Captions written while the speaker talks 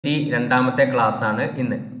ഈ രണ്ടാമത്തെ ക്ലാസ് ആണ്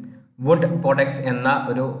ഇന്ന്. വുഡ് പ്രൊഡക്ട്സ് എന്ന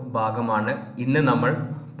ഒരു ഭാഗമാണ് ഇന്ന് നമ്മൾ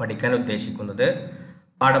പഠിക്കാൻ ഉദ്ദേശിക്കുന്നത്.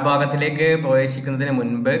 പാഠഭാഗത്തിലേക്ക് പ്രവേശിക്കുന്നതിന്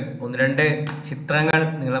മുൻപ് ഒന്ന് രണ്ട് ചിത്രങ്ങൾ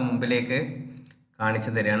നിങ്ങളുടെ മുമ്പിലേക്ക് കാണിച്ചു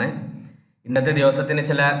തരികയാണ്. ഇന്നത്തെ ദിവസത്തിന്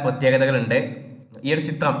ചില പ്രത്യേകതകളുണ്ട്. ഈ ഒരു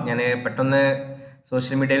ചിത്രം ഞാൻ പെട്ടെന്ന്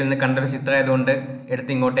സോഷ്യൽ മീഡിയയിൽ നിന്ന് കണ്ടൊരു ചിത്രമായതുകൊണ്ട്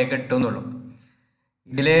എടുത്ത് ഇങ്ങോട്ടേക്ക് ഇട്ടു എന്നുള്ളൂ.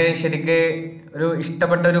 ഇതിൽ ശരിക്ക് ഒരു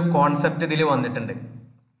ഇഷ്ടപ്പെട്ട ഒരു കോൺസെപ്റ്റ് ഇതിൽ വന്നിട്ടുണ്ട്.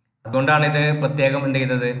 അതുകൊണ്ടാണ് ഇത് പ്രത്യേകം എന്ത്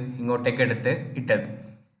ചെയ്തത് ഇങ്ങോട്ടേക്ക് എടുത്ത് ഇട്ടത്.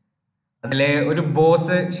 അതിൽ ഒരു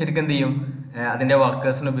ബോസ് ശരിക്കും എന്ത് ചെയ്യും, അതിൻ്റെ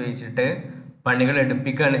വർക്കേഴ്സിനെ ഉപയോഗിച്ചിട്ട് പണികൾ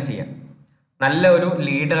എടുപ്പിക്കുകയാണ് ചെയ്യുക. നല്ല ഒരു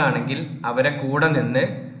ലീഡർ ആണെങ്കിൽ അവരെ കൂടെ നിന്ന്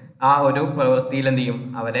ആ ഒരു പ്രവൃത്തിയിൽ എന്ത് ചെയ്യും,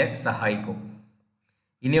 അവരെ സഹായിക്കും.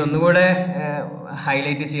 ഇനി ഒന്നുകൂടെ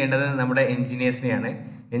ഹൈലൈറ്റ് ചെയ്യേണ്ടത് നമ്മുടെ എൻജിനീയേഴ്സിനെയാണ്.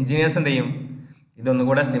 എൻജിനീയേഴ്സ് എന്ത് ചെയ്യും,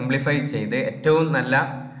 ഇതൊന്നുകൂടെ സിംപ്ലിഫൈ ചെയ്ത് ഏറ്റവും നല്ല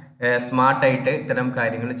സ്മാർട്ടായിട്ട് ഇത്തരം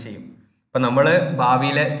കാര്യങ്ങൾ ചെയ്യും. അപ്പം നമ്മൾ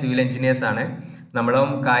ഭാവിയിലെ സിവിൽ എൻജിനീയേഴ്സ് ആണ്. നമ്മളും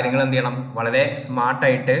കാര്യങ്ങൾ എന്ത് ചെയ്യണം, വളരെ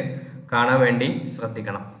സ്മാർട്ടായിട്ട് കാണാൻ വേണ്ടി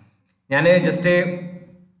ശ്രദ്ധിക്കണം. ഞാൻ ജസ്റ്റ്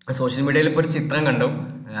സോഷ്യൽ മീഡിയയിൽ ഇപ്പോൾ ഒരു ചിത്രം കണ്ടു.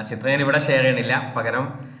 ആ ചിത്രം ഞാൻ ഇവിടെ ഷെയർ ചെയ്യണില്ല, പകരം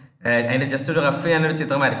അതിൻ്റെ ജസ്റ്റ് ഒരു റഫ് ഞാനൊരു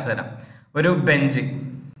ചിത്രം വരച്ചു തരാം. ഒരു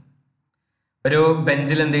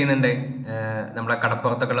ബെഞ്ചിൽ എന്ത് ചെയ്യുന്നുണ്ട്, നമ്മുടെ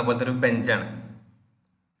കടപ്പുറത്തൊക്കെ ഉള്ള പോലത്തെ ഒരു ബെഞ്ചാണ്.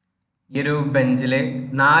 ഈ ഒരു ബെഞ്ചിൽ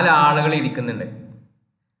 4 ആളുകൾ ഇരിക്കുന്നുണ്ട്.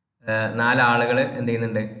 4 ആളുകൾ എന്ത്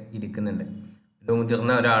ചെയ്യുന്നുണ്ട്, ഇരിക്കുന്നുണ്ട്. ഒരു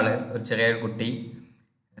മുതിർന്ന ഒരാൾ, ഒരു ചെറിയൊരു കുട്ടി,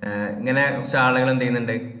 ഇങ്ങനെ കുറച്ച് ആളുകൾ എന്ത്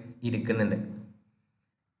ചെയ്യുന്നുണ്ട്, ഇരിക്കുന്നുണ്ട്.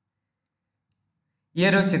 ഈ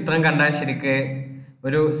ഒരു ചിത്രം കണ്ടാൽ ശരിക്ക്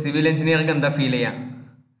ഒരു സിവിൽ എഞ്ചിനീയർക്ക് എന്താ ഫീൽ ചെയ്യുക?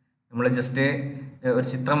 നമ്മൾ ജസ്റ്റ് ഒരു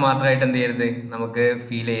ചിത്രം മാത്രമായിട്ട് എന്ത് ചെയ്യരുത്, നമുക്ക്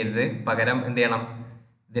ഫീൽ ചെയ്യരുത്. പകരം എന്ത് ചെയ്യണം,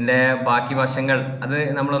 ഇതിൻ്റെ ബാക്കി വശങ്ങൾ അത്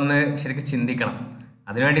നമ്മളൊന്ന് ശരിക്കും ചിന്തിക്കണം.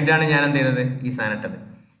 അതിനു വേണ്ടിയിട്ടാണ് ഞാൻ എന്ത് ചെയ്യുന്നത്, ഈ സാധനം ഇട്ടത്.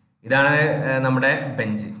 ഇതാണ് നമ്മുടെ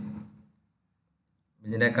ബെഞ്ച്.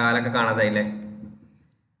 ബെഞ്ചിൻ്റെ കാലൊക്കെ കാണാതായില്ലേ.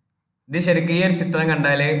 ഇത് ശരിക്കും ഈ ഒരു ചിത്രം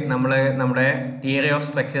കണ്ടാൽ നമ്മൾ നമ്മുടെ തിയറി ഓഫ്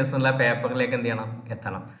സ്ട്രക്ചേഴ്സ് എന്നുള്ള പേപ്പറിലേക്ക് എന്ത് ചെയ്യണം,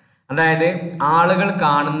 എത്തണം. അതായത് ആളുകൾ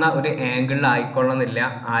കാണുന്ന ഒരു ആംഗിളിൽ ആയിക്കൊള്ളുന്നില്ല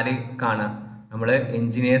ആര് കാണുക, നമ്മൾ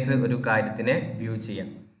എൻജിനീയേഴ്സ് ഒരു കാര്യത്തിനെ വ്യൂ ചെയ്യാം.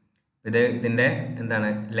 ഇതിൻ്റെ എന്താണ്,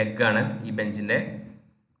 ലെഗാണ് ഈ ബെഞ്ചിൻ്റെ.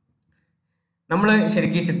 നമ്മൾ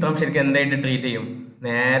ശരിക്കും ഈ ചിത്രം ശരിക്കും എന്തായിട്ട് ട്രീറ്റ് ചെയ്യും,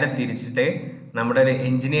 നേരെ തിരിച്ചിട്ട് നമ്മുടെ ഒരു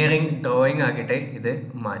എൻജിനീയറിംഗ് ഡ്രോയിങ് ആക്കിയിട്ട് ഇത്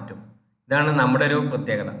മാറ്റും. ഇതാണ് നമ്മുടെ ഒരു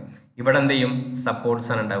പ്രത്യേകത. ഇവിടെ എന്ത് ചെയ്യും, സപ്പോർട്ട്സ്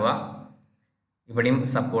ആണ് ഉണ്ടാവുക, ഇവിടെയും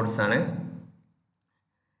സപ്പോർട്ട്സ് ആണ്.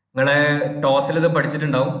 നിങ്ങൾ ടോസിൽ ഇത്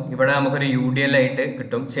പഠിച്ചിട്ടുണ്ടാവും. ഇവിടെ നമുക്കൊരു UDL ആയിട്ട്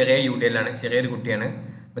കിട്ടും. ചെറിയ UDL ആണ്, ചെറിയൊരു കുട്ടിയാണ്,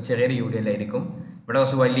 അപ്പോൾ ചെറിയൊരു UDL ആയിരിക്കും. ഇവിടെ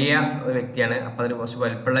കുറച്ച് വലിയ ഒരു വ്യക്തിയാണ്, അപ്പോൾ അതിന് കുറച്ച്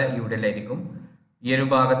വലിപ്പമുള്ള UDL ആയിരിക്കും. ഈ ഒരു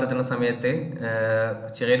ഭാഗത്തെത്തുന്ന സമയത്ത്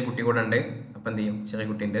ചെറിയൊരു കുട്ടി കൂടെ ഉണ്ട്, അപ്പോൾ എന്ത് ചെയ്യും, ചെറിയ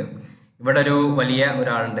കുട്ടി ഉണ്ട്. ഇവിടെ ഒരു വലിയ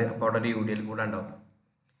ഒരാളുണ്ട്, അപ്പോൾ അവിടെ ഒരു UDL കൂടെ ഉണ്ടാവും.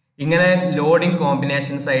 ഇങ്ങനെ ലോഡിങ്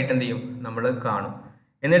കോമ്പിനേഷൻസ് ആയിട്ട് എന്ത് ചെയ്യും, നമ്മൾ കാണും.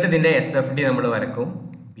 എന്നിട്ട് ഇതിൻ്റെ SFD നമ്മൾ വരക്കും,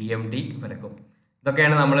 BMD വരക്കും.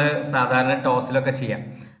 ഇതൊക്കെയാണ് നമ്മൾ സാധാരണ ടോസിലൊക്കെ ചെയ്യാം.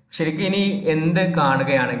 ശരിക്കും ഇനി എന്ത്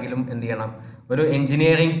കാണുകയാണെങ്കിലും എന്ത് ചെയ്യണം, ഒരു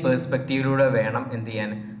എൻജിനീയറിംഗ് പെർസ്പെക്റ്റീവിലൂടെ വേണം എന്ത്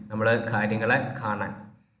ചെയ്യാൻ, നമ്മൾ കാര്യങ്ങളെ കാണാൻ.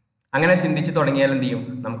 അങ്ങനെ ചിന്തിച്ച് തുടങ്ങിയാൽ എന്ത് ചെയ്യും,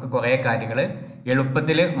 നമുക്ക് കുറേ കാര്യങ്ങൾ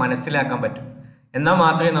എളുപ്പത്തിൽ മനസ്സിലാക്കാൻ പറ്റും. എന്നാൽ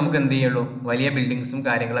മാത്രമേ നമുക്ക് എന്ത് ചെയ്യുള്ളൂ, വലിയ ബിൽഡിങ്സും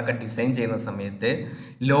കാര്യങ്ങളൊക്കെ ഡിസൈൻ ചെയ്യുന്ന സമയത്ത്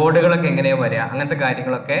ലോഡുകളൊക്കെ എങ്ങനെയാണ് വരിക, അങ്ങനത്തെ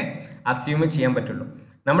കാര്യങ്ങളൊക്കെ അസ്യൂം ചെയ്യാൻ പറ്റുള്ളൂ.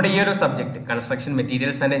 നമ്മുടെ ഈ ഒരു subject construction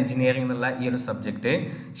materials and engineering എന്നുള്ള ഈ ഒരു സബ്ജക്റ്റ്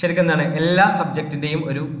ശരിക്കും എന്താണ്, എല്ലാ സബ്ജക്റ്റിൻ്റെയും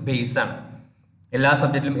ഒരു ബേസാണ്. എല്ലാ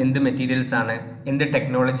സബ്ജക്റ്റിലും എന്ത് മെറ്റീരിയൽസ് ആണ്, എന്ത്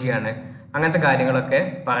ടെക്നോളജിയാണ്, അങ്ങനത്തെ കാര്യങ്ങളൊക്കെ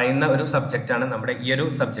പറയുന്ന ഒരു സബ്ജക്റ്റാണ് നമ്മുടെ ഈ ഒരു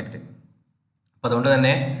സബ്ജക്റ്റ്. അപ്പോൾ അതുകൊണ്ട്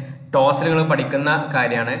തന്നെ ടോസിൽ നിങ്ങൾ പഠിക്കുന്ന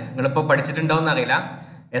കാര്യമാണ്. നിങ്ങളിപ്പോൾ പഠിച്ചിട്ടുണ്ടോ എന്നറിയില്ല,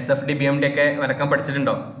 SFD BMD ഒക്കെ വരക്കാൻ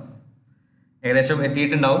പഠിച്ചിട്ടുണ്ടോ, ഏകദേശം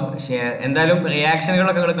എത്തിയിട്ടുണ്ടാവും. എന്തായാലും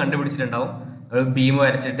റിയാക്ഷനുകളൊക്കെ നിങ്ങൾ കണ്ടുപിടിച്ചിട്ടുണ്ടാവും. നിങ്ങൾ ബീം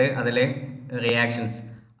വരച്ചിട്ട് അതിൽ റിയാക്ഷൻസ്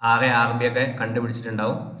RA RB ഒക്കെ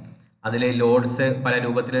കണ്ടുപിടിച്ചിട്ടുണ്ടാവും. അതിൽ ലോഡ്സ്, പല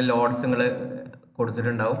രൂപത്തിലെ ലോഡ്സ് നിങ്ങൾ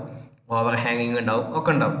കൊടുത്തിട്ടുണ്ടാവും, ഓവർ ഹാങ്ങിങ് ഉണ്ടാവും,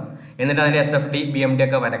 ഒക്കെ ഉണ്ടാവും. എന്നിട്ട് അതിൻ്റെ SFD BMD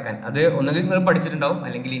ഒക്കെ വരക്കാൻ അത് ഒന്നുകിൽ നിങ്ങൾ പഠിച്ചിട്ടുണ്ടാവും,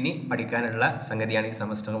 അല്ലെങ്കിൽ ഇനി പഠിക്കാനുള്ള സംഗതിയാണ് ഈ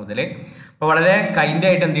സെമസ്റ്റർ മുതൽ. അപ്പോൾ വളരെ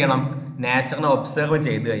കൈൻഡായിട്ട് എന്ത് ചെയ്യണം, നാച്ചറിനെ ഒബ്സർവ്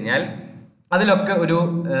ചെയ്ത് കഴിഞ്ഞാൽ അതിലൊക്കെ ഒരു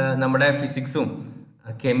നമ്മുടെ ഫിസിക്സും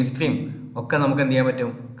കെമിസ്ട്രിയും ഒക്കെ നമുക്ക് എന്ത് ചെയ്യാൻ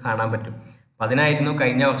പറ്റും, കാണാൻ പറ്റും. അപ്പം അതിനായിരുന്നു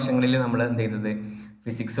കഴിഞ്ഞ വർഷങ്ങളിൽ നമ്മൾ എന്ത് ചെയ്തത്,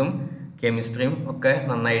 ഫിസിക്സും കെമിസ്ട്രിയും ഒക്കെ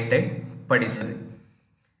നന്നായിട്ട് പഠിച്ചത്.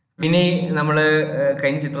 ഇനി നമ്മൾ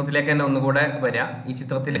കഴിഞ്ഞ ചിത്രത്തിലേക്ക് തന്നെ ഒന്നുകൂടെ വരാം. ഈ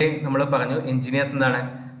ചിത്രത്തിൽ നമ്മൾ പറഞ്ഞു എൻജിനീയേഴ്സ് എന്താണ്,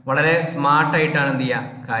 വളരെ സ്മാർട്ടായിട്ടാണ് എന്ത്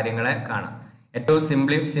ചെയ്യുക, കാര്യങ്ങളെ കാണാം. ഏറ്റവും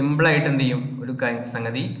സിമ്പിളായിട്ട് എന്ത് ചെയ്യും, ഒരു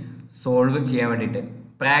സംഗതി സോൾവ് ചെയ്യാൻ വേണ്ടിയിട്ട്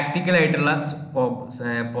പ്രാക്ടിക്കലായിട്ടുള്ള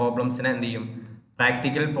പ്രോബ്ലംസിനെ എന്ത് ചെയ്യും,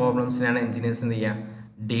 പ്രാക്ടിക്കൽ പ്രോബ്ലംസിനാണ് എൻജിനീയേഴ്സ് എന്ത് ചെയ്യുക,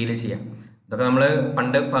 ഡീല് ചെയ്യുക. ഇതൊക്കെ നമ്മൾ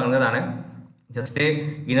പണ്ട് പറഞ്ഞതാണ്. ജസ്റ്റ്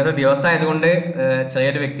ഇന്നത്തെ ദിവസമായതുകൊണ്ട്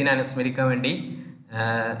ചെറിയൊരു വ്യക്തിനെ അനുസ്മരിക്കാൻ വേണ്ടി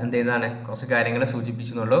എന്ത് ചെയ്താണ്, കുറച്ച് കാര്യങ്ങൾ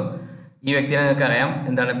സൂചിപ്പിച്ചെന്നുള്ളൂ. ഈ വ്യക്തിയെ നിങ്ങൾക്ക് അറിയാം,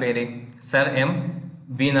 എന്താണ് പേര്, സർ M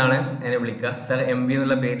വി എന്നാണ് എന്നെ വിളിക്കുക. സർ എം വി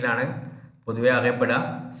എന്നുള്ള പേരിലാണ് പൊതുവെ അറിയപ്പെടുക.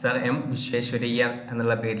 സർ എം വിശ്വേശ്വരയ്യ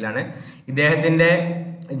എന്നുള്ള പേരിലാണ്. ഇദ്ദേഹത്തിൻ്റെ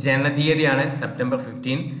ജനനതീയതിയാണ് സെപ്റ്റംബർ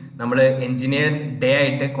 15. നമ്മൾ എൻജിനീയേഴ്സ് ഡേ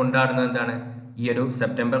ആയിട്ട് കൊണ്ടാടുന്നത് എന്താണ്? ഈ ഒരു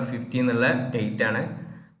സെപ്റ്റംബർ 15 എന്നുള്ള ഡേറ്റ് ആണ്.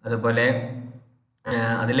 അതുപോലെ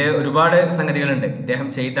അതിൽ ഒരുപാട് സംഗതികളുണ്ട്, ഇദ്ദേഹം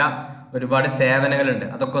ചെയ്ത ഒരുപാട് സേവനങ്ങളുണ്ട്.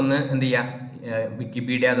 അതൊക്കെ ഒന്ന് എന്ത് ചെയ്യുക,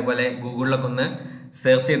 വിക്കിപീഡിയ അതുപോലെ ഗൂഗിളിലൊക്കെ ഒന്ന്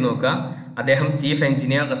സെർച്ച് ചെയ്ത് നോക്കുക. അദ്ദേഹം chief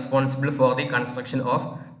engineer responsible for the construction of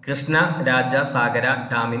Krishna Raja Sagara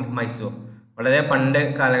dam in Mysore. വളരെ പണ്ട്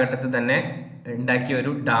കാലഘട്ടത്തിൽ തന്നെ ഉണ്ടാക്കിയ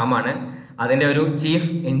ഒരു ഡാമാണ്. അതിൻ്റെ ഒരു ചീഫ്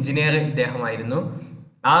എഞ്ചിനീയർ ഇദ്ദേഹമായിരുന്നു.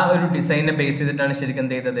 ആ ഒരു ഡിസൈനെ ബേസ് ചെയ്തിട്ടാണ് ശരിക്കും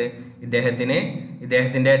എന്ത് ചെയ്തത്,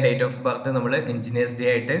 ഇദ്ദേഹത്തിൻ്റെ ഡേറ്റ് ഓഫ് ബർത്ത് നമ്മൾ എഞ്ചിനീയേഴ്സ് ഡേ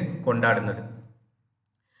ആയിട്ട് കൊണ്ടാടുന്നത്.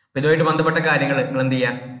 അപ്പോൾ ഇതുമായിട്ട് ബന്ധപ്പെട്ട കാര്യങ്ങൾ നിങ്ങൾ എന്ത്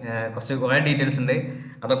ചെയ്യുക, കുറേ ഡീറ്റെയിൽസ് ഉണ്ട്,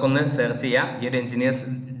 അതൊക്കെ ഒന്ന് സെർച്ച് ചെയ്യുക. ഈ ഒരു എഞ്ചിനീയേഴ്സ്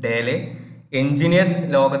ഡേയിൽ എഞ്ചിനീയേഴ്സ്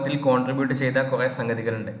ലോകത്തിൽ കോൺട്രിബ്യൂട്ട് ചെയ്ത കുറേ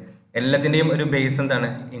സംഗതികളുണ്ട്. എല്ലാത്തിൻ്റെയും ഒരു ബേസ് എന്താണ്?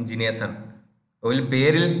 എഞ്ചിനീയേഴ്സാണ്. ഒരു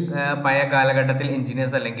പേരിൽ പഴയ കാലഘട്ടത്തിൽ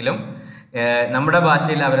എഞ്ചിനീയേഴ്സ് അല്ലെങ്കിലും നമ്മുടെ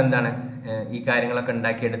ഭാഷയിൽ അവരെന്താണ് ഈ കാര്യങ്ങളൊക്കെ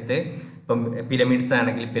ഉണ്ടാക്കിയെടുത്ത്, ഇപ്പം പിരമിഡ്സ്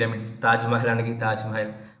ആണെങ്കിൽ പിരമിഡ്സ്, താജ്മഹൽ ആണെങ്കിൽ താജ്മഹൽ,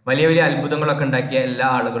 വലിയ വലിയ അത്ഭുതങ്ങളൊക്കെ ഉണ്ടാക്കിയ എല്ലാ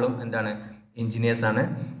ആളുകളും എന്താണ്? എഞ്ചിനീയേഴ്സാണ്.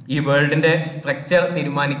 ഈ വേൾഡിൻ്റെ സ്ട്രക്ചർ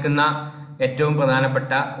തീരുമാനിക്കുന്ന ഏറ്റവും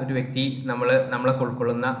പ്രധാനപ്പെട്ട ഒരു വ്യക്തി നമ്മളെ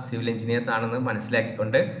ഉൾക്കൊള്ളുന്ന സിവിൽ എഞ്ചിനീയേഴ്സ് ആണെന്ന്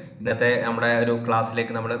മനസ്സിലാക്കിക്കൊണ്ട് ഇന്നത്തെ നമ്മുടെ ഒരു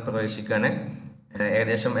ക്ലാസ്സിലേക്ക് നമ്മൾ പ്രവേശിക്കുകയാണ്.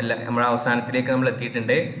 ഏകദേശം നമ്മുടെ അവസാനത്തിലേക്ക് നമ്മൾ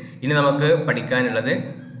എത്തിയിട്ടുണ്ട്. ഇനി നമുക്ക് പഠിക്കാനുള്ളത്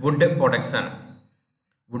വുഡ് പ്രൊഡക്ട്സ് ആണ്.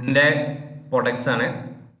 വുഡിൻ്റെ പ്രൊഡക്ട്സ് ആണ്.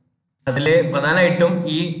 അതിൽ പ്രധാനമായിട്ടും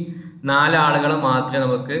ഈ 4 ആളുകൾ മാത്രമേ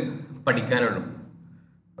നമുക്ക് പഠിക്കാനുള്ളൂ.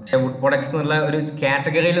 പക്ഷെ വുഡ് പ്രൊഡക്ട്സ് എന്നുള്ള ഒരു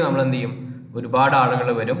കാറ്റഗറിയിൽ നമ്മൾ എന്ത് ചെയ്യും, ഒരുപാട് ആളുകൾ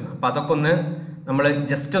വരും. അപ്പം അതൊക്കെ ഒന്ന് നമ്മൾ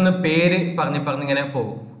ജസ്റ്റ് ഒന്ന് പേര് പറഞ്ഞിങ്ങനെ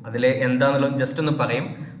പോകും. അതിൽ എന്താണെന്നുള്ളത് ജസ്റ്റ് ഒന്ന് പറയും.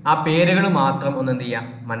 ആ പേരുകൾ മാത്രം ഒന്ന് എന്ത്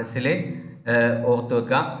ചെയ്യുക, മനസ്സിൽ ഓർത്തു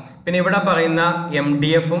വെക്കുക. പിന്നെ ഇവിടെ പറയുന്ന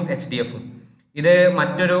MDFും HDFും ഇത്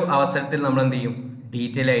മറ്റൊരു അവസരത്തിൽ നമ്മൾ എന്ത് ചെയ്യും,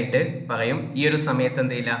 ഡീറ്റെയിൽ ആയിട്ട് പറയും. ഈ ഒരു സമയത്ത്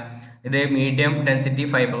എന്ത് ചെയ്യില്ല, ഇത് മീഡിയം ഡെൻസിറ്റി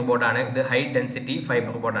ഫൈബർ ബോർഡാണ്, ഇത് ഹൈ ഡെൻസിറ്റി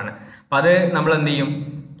ഫൈബർ ബോർഡാണ്. അപ്പം അത് നമ്മൾ എന്ത് ചെയ്യും,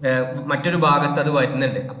 മറ്റൊരു ഭാഗത്ത് അത്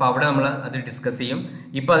വരുന്നുണ്ട്. അപ്പോൾ അവിടെ നമ്മൾ അത് ഡിസ്കസ് ചെയ്യും.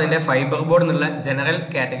 ഇപ്പോൾ അതിൻ്റെ ഫൈബർ ബോർഡ് എന്നുള്ള ജനറൽ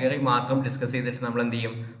കാറ്റഗറി മാത്രം ഡിസ്കസ് ചെയ്തിട്ട് നമ്മൾ എന്ത്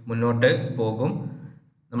ചെയ്യും, മുന്നോട്ട് പോകും.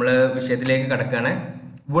 നമ്മൾ വിഷയത്തിലേക്ക് കിടക്കുകയാണ്.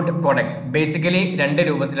 വുഡ് പ്രൊഡക്ട്സ് ബേസിക്കലി 2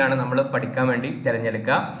 രൂപത്തിലാണ് നമ്മൾ പഠിക്കാൻ വേണ്ടി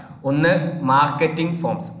തിരഞ്ഞെടുക്കുക. ഒന്ന് മാർക്കറ്റിംഗ്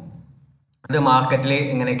ഫോംസ്, അത് മാർക്കറ്റിൽ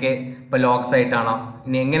എങ്ങനെയൊക്കെ, ഇപ്പോൾ ലോക്സ് ആയിട്ടാണോ,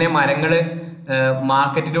 ഇനി എങ്ങനെ മരങ്ങൾ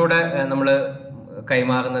മാർക്കറ്റിലൂടെ നമ്മൾ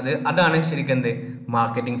കൈമാറുന്നത്, അതാണ് ശരിക്കും എന്ത്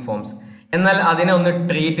മാർക്കറ്റിംഗ് ഫോംസ്. എന്നാൽ അതിനെ ഒന്ന്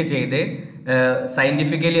ട്രീറ്റ് ചെയ്ത്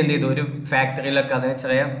സയൻറ്റിഫിക്കലി എന്ത് ചെയ്തു, ഒരു ഫാക്ടറിയിലൊക്കെ അതിന്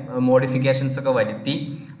ചെറിയ മോഡിഫിക്കേഷൻസ് ഒക്കെ വരുത്തി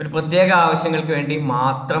ഒരു പ്രത്യേക ആവശ്യങ്ങൾക്ക് വേണ്ടി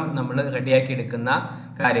മാത്രം നമ്മൾ റെഡിയാക്കി എടുക്കുന്ന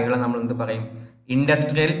കാര്യങ്ങൾ നമ്മൾ എന്ത് പറയും,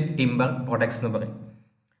 ഇൻഡസ്ട്രിയൽ ടിമ്പർ പ്രൊഡക്ട്സ് എന്ന് പറയും.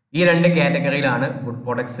 ഈ 2 കാറ്റഗറിയിലാണ് വുഡ്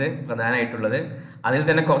പ്രൊഡക്ട്സ് പ്രധാനമായിട്ടുള്ളത്. അതിൽ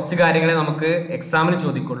തന്നെ കുറച്ച് കാര്യങ്ങളെ നമുക്ക് എക്സാമിന്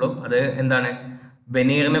ചോദിക്കുള്ളൂ. അത് എന്താണ്,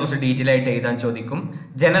 വെനീറിനെ കുറിച്ച് ഡീറ്റെയിൽ ആയിട്ട് എഴുതാൻ ചോദിക്കും.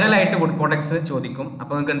 ജനറൽ ആയിട്ട് വുഡ് പ്രൊഡക്ട്സ് ചോദിക്കും.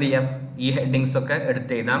 അപ്പോൾ നമുക്ക് എന്ത് ചെയ്യാം, ഈ ഹെഡിങ്സ് ഒക്കെ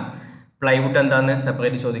എടുത്ത് എഴുതാം. പ്ലൈവുഡ് എന്താണെന്ന്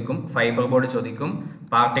സെപ്പറേറ്റ് ചോദിക്കും, ഫൈബർ ബോർഡ് ചോദിക്കും,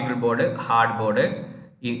 പാർട്ടിക്കിൾ ബോർഡ്, ഹാർഡ് ബോർഡ്.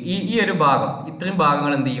 ഈ ഒരു ഭാഗം, ഇത്രയും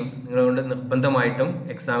ഭാഗങ്ങൾ എന്ത് ചെയ്യും, നിങ്ങളുകൊണ്ട് നിർബന്ധമായിട്ടും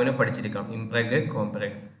എക്സാമിന് പഠിച്ചിരിക്കണം. ഇംപ്രഗ്,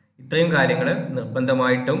 കോംപ്രഗ്, ഇത്രയും കാര്യങ്ങൾ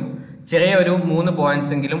നിർബന്ധമായിട്ടും ചെറിയ ഒരു 3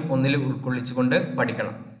 പോയിന്റ്സ് എങ്കിലും ഒന്നിൽ ഉൾക്കൊള്ളിച്ചുകൊണ്ട്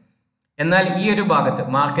പഠിക്കണം. എന്നാൽ ഈ ഒരു ഭാഗത്ത്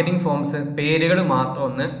മാർക്കറ്റിംഗ് ഫോംസ് പേരുകൾ മാത്രം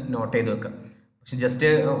ഒന്ന് നോട്ട് ചെയ്ത് വെക്കുക. പക്ഷെ ജസ്റ്റ്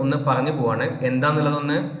ഒന്ന് പറഞ്ഞു പോവാണ്,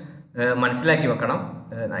 എന്താന്നുള്ളതൊന്ന് മനസ്സിലാക്കി വെക്കണം.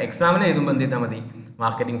 എക്സാമിന് എഴുതുമ്പോൾ എന്ത് ചെയ്താൽ മതി,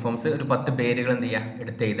 മാർക്കറ്റിംഗ് ഫോംസ് ഒരു 10 പേരുകൾ എന്ത് ചെയ്യുക,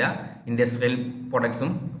 എടുത്ത് എഴുതുക. ഇൻഡസ്ട്രിയൽ പ്രൊഡക്ട്സും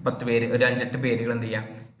 10 പേര്, ഒരു 5-8 പേരുകൾ എന്ത്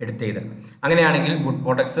ചെയ്യുക, എടുത്ത് എഴുതുക. അങ്ങനെയാണെങ്കിൽ വുഡ്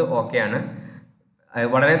പ്രൊഡക്ട്സ് ഓക്കെയാണ്.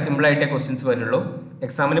 വളരെ സിമ്പിളായിട്ടേ ക്വസ്റ്റ്യൻസ് വരുള്ളൂ.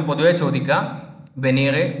 എക്സാമിന് പൊതുവെ ചോദിക്കുക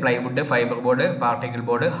veneer, plywood, fibre board, particle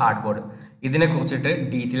board, hard board, ഇതിനെ കുറിച്ചിട്ട്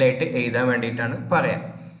ഡീറ്റെയിൽ ആയിട്ട് എഴുതാൻ വേണ്ടിയിട്ടാണ് പറയാം.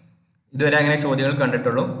 ഇതുവരെ അങ്ങനെ ചോദ്യങ്ങൾ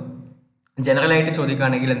കണ്ടിട്ടുള്ളൂ. ജനറലായിട്ട്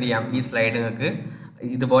ചോദിക്കുകയാണെങ്കിൽ എന്ത് ചെയ്യാം, ഈ സ്ലൈഡ് നിങ്ങൾക്ക്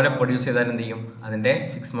ഇതുപോലെ പ്രൊഡ്യൂസ് ചെയ്താൽ എന്ത് ചെയ്യും, അതിൻ്റെ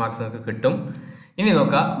 6 മാർക്സ് നിങ്ങൾക്ക് കിട്ടും. ഇനി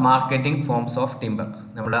നോക്കുക, മാർക്കറ്റിംഗ് ഫോംസ് ഓഫ് ടിമ്പർ.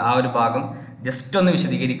 നമ്മൾ ആ ഒരു ഭാഗം ജസ്റ്റ് ഒന്ന്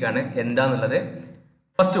വിശദീകരിക്കുകയാണ് എന്താന്നുള്ളത്.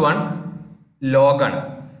 First one ലോഗാണ്.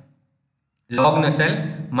 ലോഗ് എന്ന് വെച്ചാൽ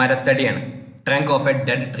മരത്തടിയാണ്. Trunk of A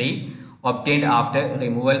dead tree obtained after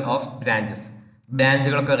removal of branches.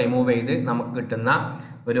 ബ്രാഞ്ചുകളൊക്കെ remove ചെയ്ത് നമുക്ക് കിട്ടുന്ന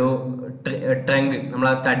ഒരു ട്രങ്ക്, നമ്മൾ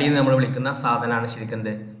ആ തടി നമ്മൾ വിളിക്കുന്ന സാധനമാണ് ശരിക്കും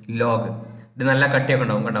ലോഗ്. ഇത് നല്ല കട്ടിയൊക്കെ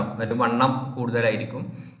ഉണ്ടാവും കേട്ടോ, ഒരു വണ്ണം കൂടുതലായിരിക്കും.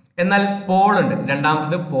 എന്നാൽ പോളുണ്ട്,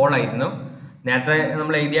 രണ്ടാമത്തത് പോളായിരുന്നു. നേരത്തെ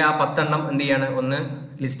നമ്മൾ എഴുതിയ ആ 10 എണ്ണം എന്ത് ചെയ്യാണ്, ഒന്ന്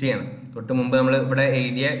ലിസ്റ്റ് ചെയ്യണം. തൊട്ട് മുമ്പ് നമ്മൾ ഇവിടെ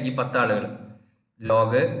എഴുതിയ ഈ 10 ആളുകൾ,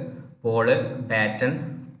 log, Paul, baton,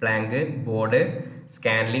 Planck, board,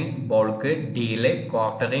 സ്കാൻലിംഗ്, ബോൾക്ക്, deal,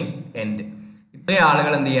 ക്വാർട്ടറിംഗ്, end, ഇത്രയും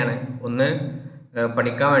ആളുകൾ എന്ത് ചെയ്യാണ്, ഒന്ന്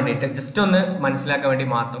പഠിക്കാൻ വേണ്ടിയിട്ട് ജസ്റ്റ് ഒന്ന് മനസ്സിലാക്കാൻ വേണ്ടി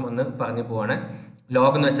മാത്രം ഒന്ന് പറഞ്ഞു പോവാണ്.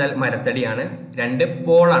 ലോഗ് എന്ന് വെച്ചാൽ മരത്തടിയാണ്. 2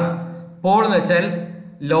 പോളാണ്. പോൾ എന്ന് വെച്ചാൽ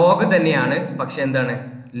ലോഗ് തന്നെയാണ്, പക്ഷെ എന്താണ്,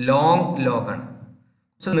 ലോങ് ലോഗാണ്.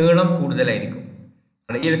 കുറച്ച് നീളം കൂടുതലായിരിക്കും.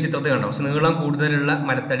 ഈ ഒരു ചിത്രത്തിൽ കണ്ടോ, കുറച്ച് നീളം കൂടുതലുള്ള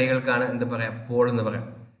മരത്തടികൾക്കാണ് എന്ത് പറയാം, പോൾ എന്ന് പറയാം.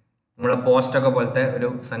 നമ്മളെ പോസ്റ്റൊക്കെ പോലത്തെ ഒരു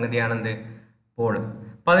സംഗതിയാണ് എന്ത്, പോള്.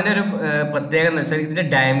 അപ്പം അതിൻ്റെ ഒരു പ്രത്യേകത എന്ന് വെച്ചാൽ ഇതിൻ്റെ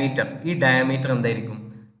ഡയമീറ്റർ, ഈ ഡയമീറ്റർ എന്തായിരിക്കും,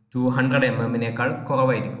 200 mm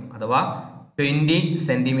കുറവായിരിക്കും, അഥവാ 20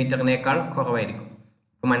 സെൻറ്റിമീറ്ററിനേക്കാൾ കുറവായിരിക്കും.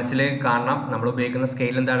 അപ്പോൾ മനസ്സിൽ കാണണം, നമ്മൾ ഉപയോഗിക്കുന്ന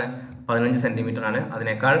സ്കെയിൽ എന്താണ്, 15 സെൻറ്റിമീറ്റർ ആണ്.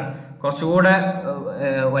 അതിനേക്കാൾ കുറച്ചുകൂടെ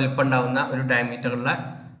വലുപ്പമുണ്ടാവുന്ന ഒരു ഡയമീറ്ററുള്ള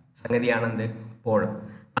സംഗതിയാണ് എന്ത്, പോൾ.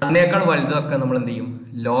 അതിനേക്കാൾ വലുതൊക്കെ നമ്മൾ എന്ത് ചെയ്യും,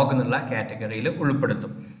 ലോഗ് എന്നുള്ള കാറ്റഗറിയിൽ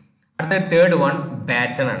ഉൾപ്പെടുത്തും. അടുത്ത തേർഡ് വൺ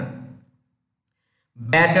ബാറ്റൺ ആണ്.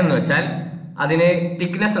 ബാറ്റൺ എന്ന് വെച്ചാൽ അതിന്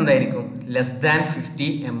തിക്നെസ് എന്തായിരിക്കും, ലെസ് ദാൻ 50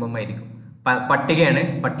 mm ആയിരിക്കും. പട്ടികയാണ്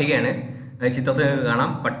ചിത്രത്തിൽ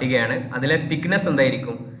കാണാം, പട്ടികയാണ്. അതിലെ തിക്നെസ്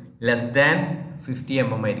എന്തായിരിക്കും, ലെസ് ദാൻ 50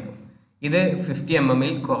 mm ആയിരിക്കും. ഇത് 50 mm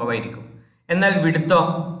കുറവായിരിക്കും. എന്നാൽ വിഡ്ത്തോ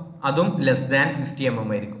അതും ലെസ് ദാൻ 50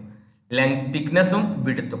 mm ആയിരിക്കും. തിക്നെസ്സും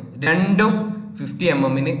വിഡ്ത്തും രണ്ടും 50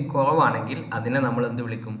 mm കുറവാണെങ്കിൽ അതിനെ നമ്മൾ എന്ത്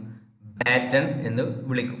വിളിക്കും, ബാറ്റൺ എന്ന്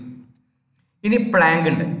വിളിക്കും. ഇനി പ്ലാങ്ക്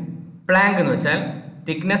ഉണ്ട്. പ്ലാങ്ക് എന്ന് വെച്ചാൽ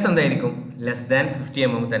തിക്നെസ് എന്തായിരിക്കും, ലെസ് ദാൻ 50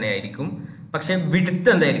 mm തന്നെ ആയിരിക്കും, പക്ഷെ വിഡ്ത്ത്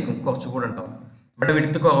എന്തായിരിക്കും, കുറച്ചുകൂടെ ഉണ്ടാവും. ഇവിടെ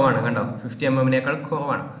വിഡ്ത്ത് കുറവാണ്, കണ്ടോ, 50 mm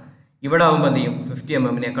കുറവാണ്. ഇവിടെ ആകുമ്പോൾ എന്ത് ചെയ്യും, 50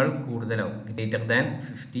 mm കൂടുതലാവും. ഗ്രേറ്റർ ദാൻ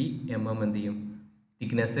 50 mm എന്ത് ചെയ്യും,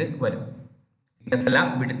 തിക്നെസ് വരും. തിക്നെസ് അല്ല,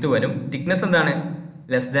 വിഡ്ത്ത് വരും. തിക്നെസ് എന്താണ്,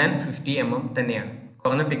 ലെസ് ദാൻ 50 mm തന്നെയാണ്.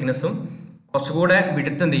 കുറഞ്ഞ തിക്നെസ്സും കുറച്ചുകൂടെ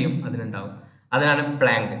വിഡ്ത്ത് എന്ത് ചെയ്യും, അതിനുണ്ടാവും. അതിനാണ്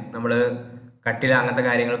പ്ലാങ്ക്. നമ്മൾ കട്ടില അങ്ങനത്തെ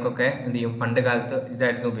കാര്യങ്ങൾക്കൊക്കെ എന്ത് ചെയ്യും, പണ്ട് കാലത്ത്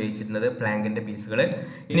ഇതായിരുന്നു ഉപയോഗിച്ചിരുന്നത്, പ്ലാങ്കിന്റെ പീസുകൾ.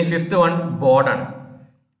 ഇനി 5th വൺ ബോർഡാണ്.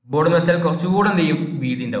 ബോർഡ് എന്ന് വെച്ചാൽ കുറച്ചുകൂടെ എന്ത് ചെയ്യും,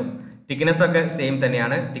 വീതി ഉണ്ടാവും. തിക്നെസ് ഒക്കെ സെയിം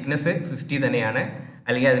തന്നെയാണ്, തിക്നെസ് 50 തന്നെയാണ്,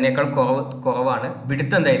 അല്ലെങ്കിൽ അതിനേക്കാൾ കുറവാണ്.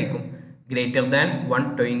 വിഡ്ത്ത് എന്തായിരിക്കും, ഗ്രേറ്റർ ദാൻ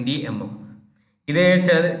 120 mm. ഇത്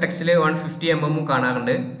ചില ടെക്സ്റ്റിൽ 150 mm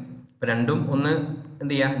കാണാറുണ്ട്. ഇപ്പം രണ്ടും ഒന്ന്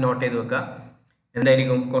എന്ത് ചെയ്യുക, നോട്ട് ചെയ്ത് വെക്കുക.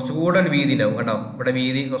 എന്തായിരിക്കും, കുറച്ചുകൂടെ ഒരു വീതി ഉണ്ടാവും, കേട്ടോ. ഇവിടെ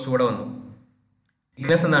വീതി കുറച്ചുകൂടെ വന്നു.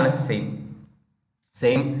 തിക്നെസ് എന്താണ്,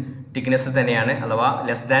 സെയിം തിക്നെസ് തന്നെയാണ്, അഥവാ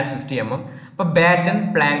ലെസ് ദാൻ 50 mm. അപ്പോൾ ബാറ്റൺ,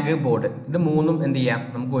 പ്ലാങ്ക്, ബോർഡ്, ഇത് മൂന്നും എന്ത് ചെയ്യാം,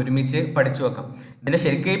 നമുക്ക് ഒരുമിച്ച് പഠിച്ചു വെക്കാം. ഇതിന്റെ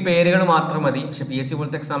ശരിക്കും ഈ പേരുകൾ മാത്രം മതി, പക്ഷെ PSC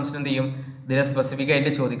പോലത്തെ എക്സാംസിന് എന്ത് ചെയ്യും, ഇതിനെ സ്പെസിഫിക്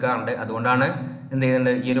ആയിട്ട് ചോദിക്കാറുണ്ട്. അതുകൊണ്ടാണ് എന്ത്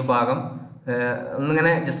ചെയ്യുന്നുണ്ട്, ഈ ഒരു ഭാഗം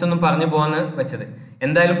ഒന്നിങ്ങനെ ജസ്റ്റ് ഒന്നും പറഞ്ഞു പോകാന്ന് വെച്ചത്.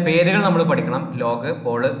 എന്തായാലും പേരുകൾ നമ്മൾ പഠിക്കണം. Log,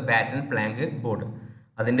 Paul, baton, Planck, board.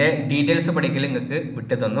 അതിന്റെ ഡീറ്റെയിൽസ് പഠിക്കൽ നിങ്ങൾക്ക്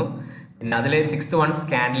വിട്ടു തന്നു. പിന്നെ അതിൽ 6th വൺ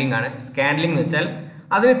സ്കാൻഡലിംഗ് ആണ്. സ്കാൻഡലിംഗ് എന്ന് വെച്ചാൽ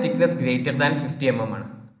അതിന് തിക്നെസ് ഗ്രേറ്റർ ദാൻ 50 mm ആണ്,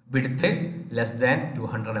 വിഡ്ത്ത് ലെസ് ദാൻ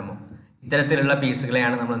 200 mm. ഇത്തരത്തിലുള്ള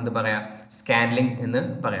പീസുകളെയാണ് നമ്മൾ എന്ത് പറയാ, സ്കാൻഡലിംഗ് എന്ന്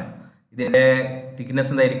പറയാം. ഇതിന്റെ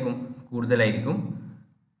തിക്നെസ് എന്തായിരിക്കും, കൂടുതലായിരിക്കും.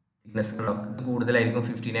 തിക്നെസ് കൂടുതലായിരിക്കും,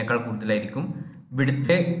 50നേക്കാൾ കൂടുതലായിരിക്കും.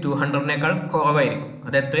 വിഡ്ത്ത് 200നേക്കാൾ കുറവായിരിക്കും.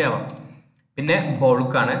 അത് എത്രയാവാം. പിന്നെ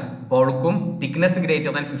ബോൾക്കാണ്. ബോൾക്കും തിക്നെസ്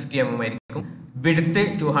ഗ്രേറ്റർ ദാൻ 50 mm ആയിരിക്കും, വിഡ്ത്ത്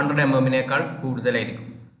 200 mmനേക്കാൾ കൂടുതലായിരിക്കും.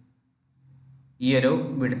 ഈ ഒരു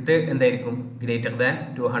വിഡ്ത്ത് എന്തായിരിക്കും, ഗ്രേറ്റർ ദാൻ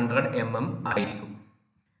 200 mm ആയിരിക്കും.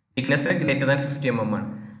 തിക്നെസ് ഗ്രേറ്റർ ദാൻ 50 mm ആണ്.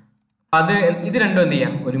 അത് ഇത് രണ്ടും എന്ത്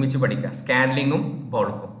ചെയ്യാം, ഒരുമിച്ച് പഠിക്കുക, സ്കാൻഡലിങ്ങും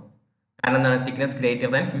ബോൾക്കും. കാരണം എന്താണ്, തിക്നെസ് ഗ്രേറ്റർ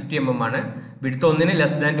ദാൻ 50 mm ആണ്, വിഡ്ത്ത് ഒന്നിന്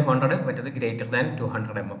ലെസ് ദാൻ 200, മറ്റത് ഗ്രേറ്റർ ദാൻ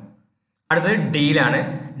 200 mm. അടുത്തത് ഡെയിലാണ്.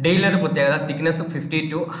 ഡെയിലൊരു പ്രത്യേകത, തിക്നെസ് 50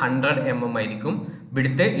 to 100 mm ആയിരിക്കും,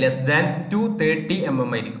 വിഡ്ത്ത് ലെസ് ദാൻ 230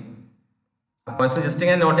 mm ആയിരിക്കും. അപ്പോൾ ജസ്റ്റ്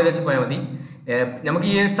ഇങ്ങനെ നോട്ട് ചെയ്ത് വെച്ച് പോയാൽ മതി. നമുക്ക്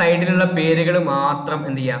ഈ സൈഡിലുള്ള പേരുകൾ മാത്രം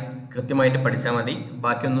എന്ത് ചെയ്യാം, കൃത്യമായിട്ട് പഠിച്ചാൽ മതി.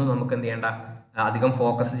 ബാക്കിയൊന്നും നമുക്ക് എന്ത് ചെയ്യേണ്ട, അധികം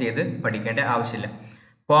ഫോക്കസ് ചെയ്ത് പഠിക്കേണ്ട ആവശ്യമില്ല.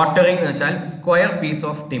 ക്വാർട്ടറിംഗ് എന്ന് വെച്ചാൽ സ്ക്വയർ പീസ്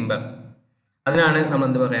ഓഫ് ടിമ്പർ. അതിനാണ് നമ്മൾ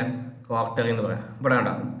എന്ത് പറയാം, ക്വാർട്ടറിംഗ് എന്ന് പറയാം. ഇവിടെ കണ്ട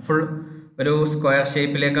ഫുൾ ഒരു സ്ക്വയർ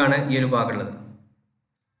ഷേപ്പിലേക്കാണ് ഈ ഒരു ഭാഗം ഉള്ളത്.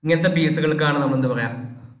 ഇങ്ങനത്തെ പീസുകൾക്കാണ് നമ്മൾ എന്ത് പറയാം,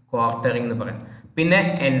 ക്വാർട്ടറിംഗ് എന്ന് പറയാം. പിന്നെ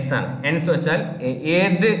എൻസ് ആണ്. എൻസ് വെച്ചാൽ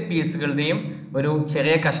ഏത് പീസുകളുടെയും ഒരു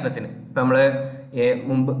ചെറിയ കഷ്ണത്തിന്, ഇപ്പം നമ്മൾ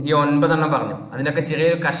മുമ്പ് ഈ 9 പറഞ്ഞു, അതിൻ്റെയൊക്കെ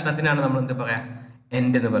ചെറിയൊരു കഷ്ണത്തിനാണ് നമ്മൾ എന്ത് പറയാം,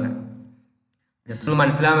 എൻഡ് എന്ന് പറയാം. ജസ്റ്റ് ഒന്ന്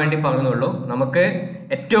മനസ്സിലാൻ വേണ്ടി പറഞ്ഞുള്ളൂ. നമുക്ക്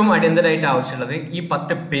ഏറ്റവും അടിയന്തരമായിട്ട് ആവശ്യമുള്ളത് ഈ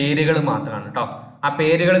 10 പേരുകൾ മാത്രമാണ് കേട്ടോ. ആ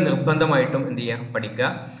പേരുകൾ നിർബന്ധമായിട്ടും എന്ത് ചെയ്യുക, പഠിക്കുക.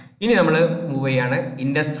 ഇനി നമ്മൾ മൂവ് ചെയ്യാണ്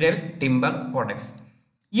ഇൻഡസ്ട്രിയൽ ടിമ്പർ പ്രോഡക്ട്സ്.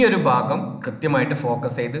 ഈ ഒരു ഭാഗം കൃത്യമായിട്ട്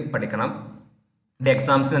ഫോക്കസ് ചെയ്ത് പഠിക്കണം. ഇത്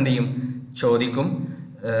എക്സാംസിന് എന്ത് ചെയ്യും, ചോദിക്കും.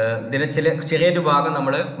 ഇതിലെ ചെറിയൊരു ഭാഗം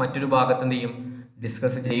നമ്മൾ മറ്റൊരു ഭാഗത്ത് എന്ത് ചെയ്യും,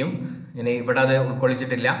 ഡിസ്കസ് ചെയ്യും. ഇനി ഇവിടെ അത്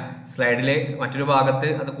ഉൾക്കൊള്ളിച്ചിട്ടില്ല. സ്ലൈഡിൽ മറ്റൊരു ഭാഗത്ത്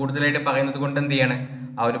അത് കൂടുതലായിട്ട് പറയുന്നത് കൊണ്ട് എന്ത് ചെയ്യാണ്,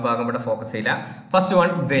 ആ ഒരു ഭാഗം ഇവിടെ ഫോക്കസ് ചെയ്യില്ല. First one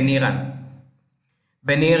വെനീറാണ്.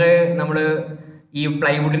 വെനീർ നമ്മൾ ഈ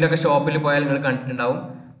പ്ലൈവുഡിൻ്റെ ഒക്കെ ഷോപ്പിൽ പോയാൽ നിങ്ങൾ കണ്ടിട്ടുണ്ടാവും.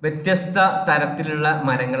 വ്യത്യസ്ത തരത്തിലുള്ള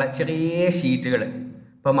മരങ്ങളെ ചെറിയ ഷീറ്റുകൾ,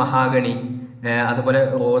 ഇപ്പോൾ മഹാഗണി, അതുപോലെ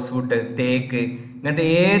റോസ് വുഡ്, തേക്ക്, ഇങ്ങനത്തെ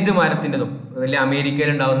ഏത് മരത്തിൻ്റെതും, വലിയ അമേരിക്കയിൽ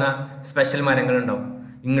ഉണ്ടാവുന്ന സ്പെഷ്യൽ മരങ്ങളുണ്ടാവും.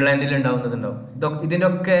 ഇംഗ്ലണ്ടിൽ ഉണ്ടാവുന്നതുണ്ടാവും.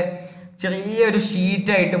 ഇതിൻ്റെയൊക്കെ ചെറിയൊരു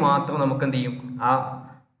ഷീറ്റായിട്ട് മാത്രം നമുക്ക് എന്ത് ചെയ്യും, ആ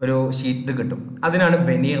ഒരു ഷീറ്റ് കിട്ടും. അതിനാണ്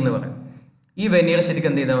വെനീർ എന്ന് പറയുന്നത്. ഈ വെനീർ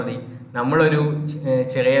ശരിക്കും എന്ത് ചെയ്താൽ മതി, നമ്മളൊരു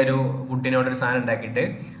ചെറിയൊരു വുഡിനോടൊരു സാധനം ഉണ്ടാക്കിയിട്ട്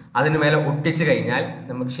അതിന് മേലെ ഒട്ടിച്ച് കഴിഞ്ഞാൽ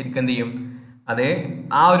നമുക്ക് ശരിക്കും എന്ത് ചെയ്യും, അത്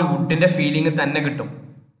ആ ഒരു വുഡിൻ്റെ ഫീലിംഗ് തന്നെ കിട്ടും.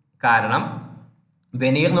 കാരണം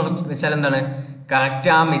വെനീർ എന്ന് വെച്ചാൽ എന്താണ്,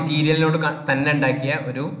 കറക്റ്റ് ആ മെറ്റീരിയലിനോട് തന്നെ ഉണ്ടാക്കിയ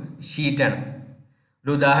ഒരു ഷീറ്റാണ്.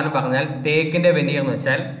 ഒരു ഉദാഹരണം പറഞ്ഞാൽ തേക്കിൻ്റെ വെനീർ എന്ന്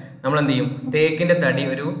വെച്ചാൽ നമ്മൾ എന്ത് ചെയ്യും, തേക്കിൻ്റെ തടി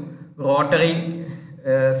ഒരു റോട്ടറി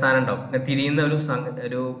സാധനം ഉണ്ടാവും, തിരിയുന്ന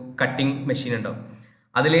ഒരു കട്ടിങ് മെഷീൻ ഉണ്ടാവും.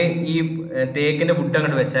 അതിൽ ഈ തേക്കിൻ്റെ വുഡ്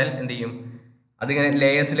അങ്ങോട്ട് വെച്ചാൽ എന്ത് ചെയ്യും, അതിങ്ങനെ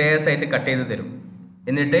ലേയേഴ്സ് ആയിട്ട് കട്ട് ചെയ്ത് തരും.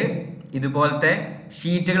 എന്നിട്ട് ഇതുപോലത്തെ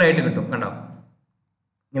ഷീറ്റുകളായിട്ട് കിട്ടും. കണ്ടോ,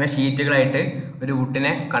 ഇങ്ങനെ ഷീറ്റുകളായിട്ട് ഒരു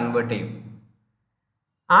വുഡിനെ കൺവേർട്ട് ചെയ്യും.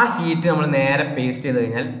 ആ ഷീറ്റ് നമ്മൾ നേരെ പേസ്റ്റ് ചെയ്ത്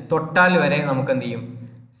കഴിഞ്ഞാൽ തൊട്ടാൽ വരെ നമുക്ക് എന്ത് ചെയ്യും,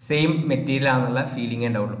 സെയിം മെറ്റീരിയൽ ആണെന്നുള്ള ഫീലിംഗേ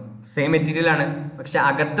ഉണ്ടാവുള്ളൂ. സെയിം മെറ്റീരിയലാണ്, പക്ഷെ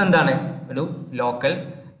അകത്തെന്താണ്, ഒരു ലോക്കൽ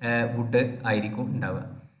വുഡ് ആയിരിക്കും ഉണ്ടാവുക.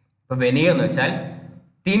 ഇപ്പോൾ വെനീർ എന്ന് വെച്ചാൽ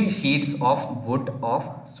thin sheets of wood of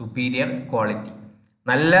superior quality.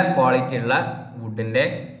 നല്ല ക്വാളിറ്റി ഉള്ള വുഡിൻ്റെ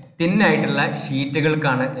തിന്നായിട്ടുള്ള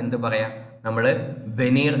ഷീറ്റുകൾക്കാണ് എന്ത് പറയാം, നമ്മൾ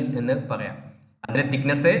വെനീർ എന്ന് പറയാം. അതിൻ്റെ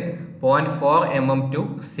തിക്നെസ് 0.4 mm to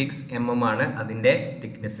 6 mm ആണ് അതിൻ്റെ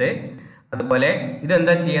തിക്നെസ്. അതുപോലെ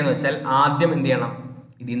ഇതെന്താ ചെയ്യാന്ന് വെച്ചാൽ ആദ്യം എന്ത് ചെയ്യണം,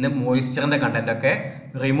 ഇതിൽ നിന്ന് മോയ്സ്ചറിൻ്റെ കണ്ടൻറ്റൊക്കെ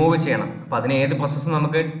റിമൂവ് ചെയ്യണം. അപ്പോൾ അതിന് ഏത് പ്രോസസ്സും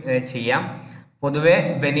നമുക്ക് ചെയ്യാം. പൊതുവേ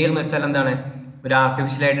വെനീർ എന്ന് വെച്ചാൽ എന്താണ്, ഒരു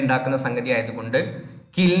ആർട്ടിഫിഷ്യലായിട്ട് ഉണ്ടാക്കുന്ന സംഗതി ആയതുകൊണ്ട്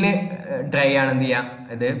കില്ലിന് ഡ്രൈ ആണ് എന്ത്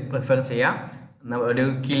ചെയ്യുക, ഇത് പ്രിഫർ ചെയ്യാം. ഒരു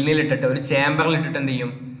കില്ലിലിട്ടിട്ട് ഒരു ചേമ്പറിലിട്ടിട്ട് എന്ത്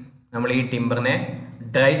ചെയ്യും, നമ്മൾ ഈ ടിമ്പറിനെ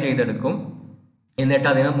ഡ്രൈ ചെയ്തെടുക്കും. എന്നിട്ട്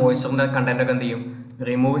അതിന് മോയ്സ്ചറിൻ്റെ കണ്ടൻറ്റൊക്കെ എന്ത് ചെയ്യും,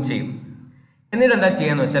 റിമൂവ് ചെയ്യും. എന്നിട്ട് എന്താ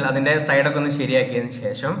ചെയ്യാന്ന് വെച്ചാൽ അതിൻ്റെ സൈഡൊക്കെ ഒന്ന് ശരിയാക്കിയതിന്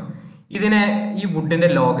ശേഷം ഇതിനെ, ഈ വുഡിൻ്റെ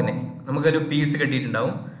ലോഗിനെ നമുക്കൊരു പീസ്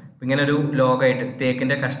കെട്ടിയിട്ടുണ്ടാവും. ഇങ്ങനെ ഒരു ലോഗായിട്ട്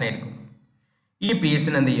തേക്കിൻ്റെ കഷ്ണമായിരിക്കും. ഈ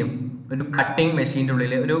പീസിന് എന്ത് ചെയ്യും, ഒരു കട്ടിങ് മെഷീൻ്റെ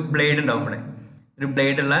ഉള്ളിൽ ഒരു ബ്ലേഡ് ഉണ്ടാവും. ഇവിടെ ഒരു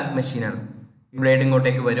ബ്ലേഡുള്ള മെഷീനാണ്. ഈ ബ്ലേഡ്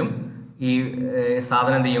ഇങ്ങോട്ടേക്ക് വരും. ഈ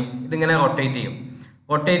സാധനം എന്ത് ചെയ്യും, ഇതിങ്ങനെ റൊട്ടേറ്റ് ചെയ്യും.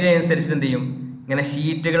 റൊട്ടേറ്റ് ചെയ്യുന്നതനുസരിച്ച് എന്ത് ചെയ്യും, ഇങ്ങനെ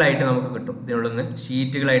ഷീറ്റുകളായിട്ട് നമുക്ക് കിട്ടും. ഇതിനുള്ളിൽ നിന്ന്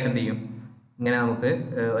ഷീറ്റുകളായിട്ട് എന്ത് ചെയ്യും, ഇങ്ങനെ നമുക്ക്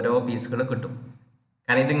ഓരോ പീസുകൾ കിട്ടും.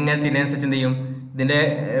 കാരണം ഇതിങ്ങനെ ചെയ്യുന്നതനുസരിച്ച് എന്ത് ചെയ്യും, ഇതിൻ്റെ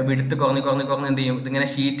വിടുത്ത് കുറഞ്ഞ് എന്ത് ചെയ്യും, ഇതിങ്ങനെ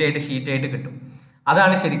ഷീറ്റായിട്ട് കിട്ടും.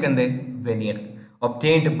 അതാണ് ശരിക്കും എന്ത്, veneer.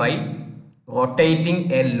 Obtained by rotating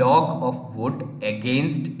A log of wood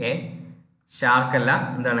against A ഷാർക്കല്ല,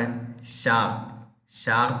 എന്താണ്,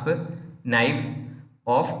 sharp knife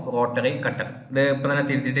of rotary cutter. ഇത് ഇപ്പം തന്നെ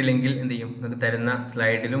തിരുത്തിയിട്ടില്ലെങ്കിൽ എന്ത് ചെയ്യും, നമുക്ക് തരുന്ന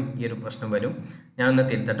സ്ലൈഡിലും ഈ ഒരു പ്രശ്നം വരും. ഞാനൊന്ന്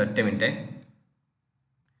തിരുത്തട്ടെ, ഒറ്റ minute.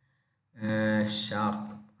 Sharp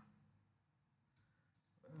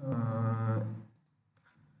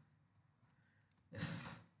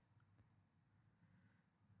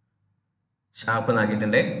sharp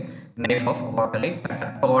എന്നാക്കിയിട്ടുണ്ട്. Knife of rotary cutter.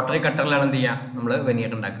 Rotary കട്ടറിലാണ് എന്ത് ചെയ്യുക, നമ്മൾ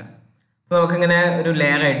വെനീർ ഉണ്ടാക്കുക. അപ്പോൾ നമുക്കിങ്ങനെ ഒരു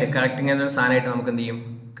ലെയറായിട്ട് കറക്റ്റ് ഇങ്ങനെ ഒരു സാധനമായിട്ട് നമുക്ക് എന്ത് ചെയ്യും,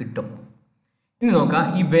 കിട്ടും. ഇനി നോക്കാം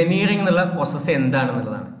ഈ വെനീറിംഗ് എന്നുള്ള പ്രോസസ്സ്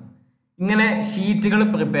എന്താണെന്നുള്ളതാണ്. ഇങ്ങനെ ഷീറ്റുകൾ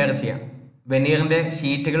പ്രിപ്പയർ ചെയ്യാം. വെനീറിൻ്റെ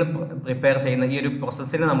ഷീറ്റുകൾ പ്രിപ്പയർ ചെയ്യുന്ന ഈ ഒരു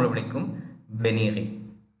പ്രോസസ്സിനെ നമ്മൾ വിളിക്കും വെനീറിംഗ്.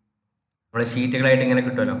 നമ്മൾ ഷീറ്റുകളായിട്ട് ഇങ്ങനെ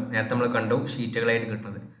കിട്ടുമല്ലോ, നേരത്തെ നമ്മൾ കണ്ടു ഷീറ്റുകളായിട്ട്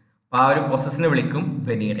കിട്ടുന്നത്. അപ്പോൾ ആ ഒരു പ്രോസസ്സിനെ വിളിക്കും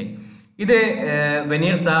വെനീറിംഗ്. ഇത്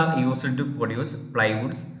veneers are used to produce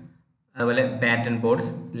plywoods, അതുപോലെ ബാറ്റൺ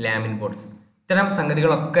ബോർഡ്സ്, ലാമിൻ ബോർഡ്സ്. ഇത്തരം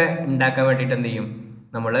സംഗതികളൊക്കെ ഉണ്ടാക്കാൻ വേണ്ടിയിട്ട് എന്ത് ചെയ്യും,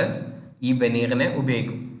 നമ്മൾ ഈ വെനീറിനെ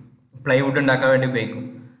ഉപയോഗിക്കും. പ്ലൈവുഡ് ഉണ്ടാക്കാൻ വേണ്ടി ഉപയോഗിക്കും.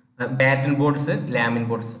 ബാറ്റൺ ബോർഡ്സ്, ലാമിൻ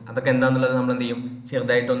ബോർഡ്സ്, അതൊക്കെ എന്താണെന്നുള്ളത് നമ്മൾ എന്ത് ചെയ്യും,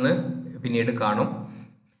 ചെറുതായിട്ടൊന്ന് പിന്നീട് കാണും.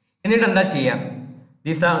 എന്നിട്ട് എന്താ ചെയ്യുക,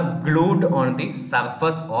 these are glued on the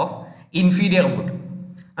surface of inferior would.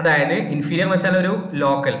 അതായത് ഇൻഫീരിയർ എന്ന് വെച്ചാൽ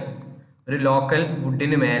ഒരു ലോക്കൽ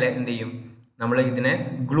വുഡിന് മേലെ എന്ത് ചെയ്യും, നമ്മൾ ഇതിനെ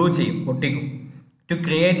ഗ്ലൂ ചെയ്യും, ഒട്ടിക്കും. To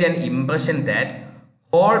create an impression that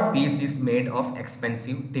hole piece is made of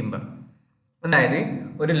expensive timber. അതായത്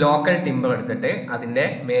ഒരു ലോക്കൽ ടിമ്പർ എടുത്തിട്ട് അതിൻ്റെ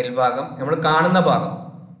മേൽഭാഗം, നമ്മൾ കാണുന്ന ഭാഗം,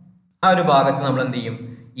 ആ ഒരു ഭാഗത്ത് നമ്മൾ എന്ത് ചെയ്യും,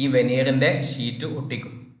 ഈ വെനീറിൻ്റെ ഷീറ്റ്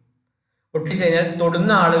ഒട്ടിക്കും. ഒട്ടിച്ച് കഴിഞ്ഞാൽ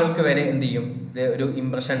തൊടുന്ന ആളുകൾക്ക് വരെ എന്ത് ചെയ്യും, ഇത് ഒരു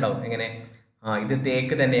ഇംപ്രഷൻ ഉണ്ടാവും. എങ്ങനെ, ഇത്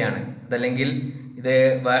തേക്ക് തന്നെയാണ്, അതല്ലെങ്കിൽ ഇത്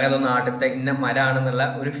വേറെ ഏതോ നാട്ടിലത്തെ ഇന്ന മരമാണെന്നുള്ള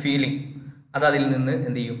ഒരു ഫീലിംഗ് അത് അതിൽ നിന്ന്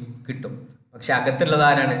എന്ത് ചെയ്യും, കിട്ടും. പക്ഷെ അകത്തുള്ളത്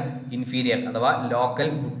ആരാണ്, ഇൻഫീരിയർ അഥവാ ലോക്കൽ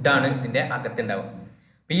വുഡാണ് ഇതിൻ്റെ അകത്തുണ്ടാവുക.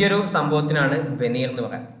 അപ്പോൾ ഈ ഒരു സംഭവത്തിനാണ് വെനീർ എന്ന്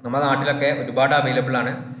പറയാം. നമ്മുടെ നാട്ടിലൊക്കെ ഒരുപാട് അവൈലബിൾ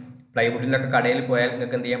ആണ്. പ്ലൈവുഡിൻ്റെ ഒക്കെ കടയിൽ പോയാൽ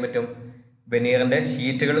നിങ്ങൾക്ക് എന്ത് ചെയ്യാൻ പറ്റും, വെനീറിൻ്റെ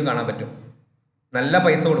ഷീറ്റുകൾ കാണാൻ പറ്റും. നല്ല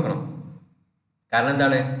പൈസ കൊടുക്കണം. കാരണം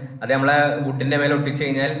എന്താണ്, അത് നമ്മളെ വുഡിൻ്റെ മേലെ ഒട്ടിച്ച്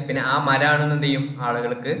കഴിഞ്ഞാൽ പിന്നെ ആ മരമാണെന്ന് എന്ത് ചെയ്യും,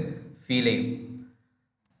 ആളുകൾക്ക് ഫീൽ ചെയ്യും.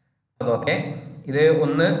 അതൊക്കെ ഇത്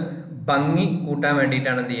ഒന്ന് ഭംഗി കൂട്ടാൻ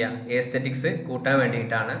വേണ്ടിയിട്ടാണ് എന്ത് ചെയ്യുക, എസ്തെറ്റിക്സ് കൂട്ടാൻ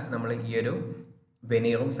വേണ്ടിയിട്ടാണ് നമ്മൾ ഈ ഒരു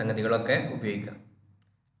വെനീറും സംഗതികളൊക്കെ ഉപയോഗിക്കുക.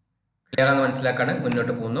 ക്ലിയർ ആണെന്ന് മനസ്സിലാക്കാണ്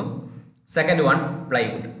മുന്നോട്ട് പോകുന്നു. Second one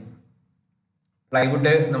plywood.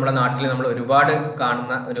 പ്ലൈവുഡ് നമ്മുടെ നാട്ടിൽ നമ്മൾ ഒരുപാട്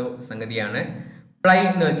കാണുന്ന ഒരു സംഗതിയാണ്. പ്ലൈ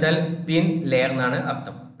എന്ന് വെച്ചാൽ തിൻ ലെയർ എന്നാണ്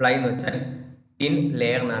അർത്ഥം. പ്ലൈ എന്ന് വെച്ചാൽ തിൻ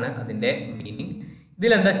ലെയർ എന്നാണ് അതിൻ്റെ മീനിങ്.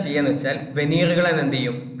 ഇതിലെന്താ ചെയ്യാന്ന് വെച്ചാൽ വെനീറുകൾ എന്ത്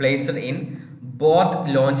ചെയ്യും? Placed in both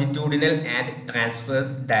longitudinal and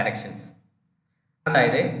transfers directions.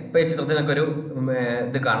 അതായത് ഇപ്പോൾ ഈ ചിത്രത്തിനൊക്കെ ഒരു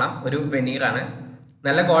ഇത് കാണാം, ഒരു വെനീറാണ്.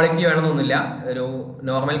 നല്ല ക്വാളിറ്റി വേണമെന്നൊന്നുമില്ല, ഒരു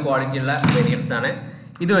നോർമൽ ക്വാളിറ്റി ഉള്ള വെനീർസ് ആണ്.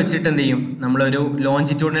 ഇത് വെച്ചിട്ട് എന്ത് ചെയ്യും? നമ്മളൊരു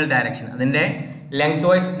ലോഞ്ചിറ്റ്യൂഡിനൽ ഡയറക്ഷൻ, അതിൻ്റെ ലെങ്ത്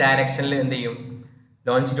വൈസ് ഡയറക്ഷനിൽ എന്ത് ചെയ്യും?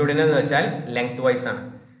 ലോഞ്ചിറ്റ്യൂഡിനൽ എന്ന് വെച്ചാൽ ലെങ്ത് വൈസ് ആണ്.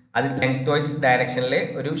 അത് ലെങ്ത് വൈസ് ഡയറക്ഷനിൽ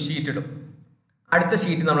ഒരു ഷീറ്റ് ഇടും. അടുത്ത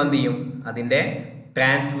ഷീറ്റ് നമ്മൾ എന്ത് ചെയ്യും? അതിൻ്റെ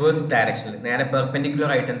ട്രാൻസ്വേഴ്സ് ഡയറക്ഷനിൽ നേരെ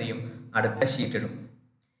പെർപെൻഡിക്കുലർ ആയിട്ട് എന്ത് ചെയ്യും? അടുത്ത ഷീറ്റ് ഇടും.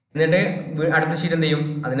 എന്നിട്ട് അടുത്ത ഷീറ്റ് എന്ത് ചെയ്യും?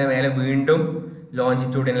 അതിനെ മേലെ വീണ്ടും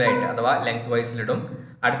ലോഞ്ചിറ്റ്യൂഡിനലായിട്ട് അഥവാ ലെങ്ത് വൈസിലിടും.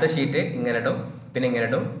 അടുത്ത ഷീറ്റ് ഇങ്ങനെ ഇടും, പിന്നെ ഇങ്ങനെ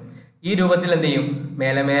ഇടും. ഈ രൂപത്തിൽ എന്ത് ചെയ്യും?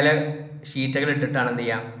 മേലെ മേലെ ഷീറ്റുകൾ ഇട്ടിട്ടാണ് എന്ത്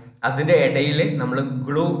ചെയ്യുക? അതിൻ്റെ ഇടയിൽ നമ്മൾ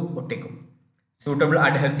ഗ്ലൂ ഒട്ടിക്കും. Suitable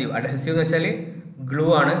adhesive. അഡ്ഹസീവ് എന്ന് വെച്ചാൽ ഗ്ലൂ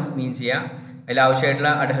ആണ് മീൻ ചെയ്യുക. അതിൽ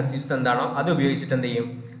ആവശ്യമായിട്ടുള്ള അഡ്ഹസീവ്സ് എന്താണോ അത് ഉപയോഗിച്ചിട്ട് എന്ത് ചെയ്യും?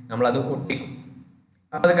 നമ്മളത് ഒട്ടിക്കും.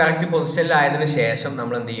 അപ്പോൾ അത് കറക്റ്റ് പൊസിഷനിലായതിനു ശേഷം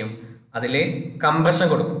നമ്മൾ എന്ത് ചെയ്യും? അതിൽ കംപ്രഷൻ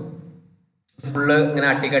കൊടുക്കും. ഫുള്ള് ഇങ്ങനെ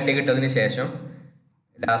അട്ടിക്കട്ടി കിട്ടതിന് ശേഷം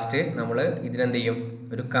ലാസ്റ്റ് നമ്മൾ ഇതിനെന്ത് ചെയ്യും?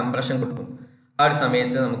 ഒരു കംപ്രഷൻ കൊടുക്കും. ആ ഒരു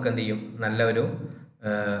സമയത്ത് നമുക്ക് എന്ത് ചെയ്യും? നല്ല ഒരു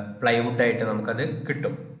പ്ലൈവുഡായിട്ട് നമുക്കത്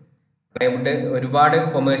കിട്ടും. പ്ലൈവുഡ് ഒരുപാട്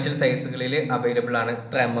കൊമേഴ്ഷ്യൽ സൈസുകളിൽ അവൈലബിൾ ആണ്.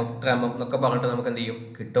 ട്രെമം എന്നൊക്കെ പറഞ്ഞിട്ട് നമുക്ക് എന്ത് ചെയ്യും?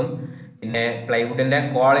 കിട്ടും. പിന്നെ പ്ലൈവുഡിൻ്റെ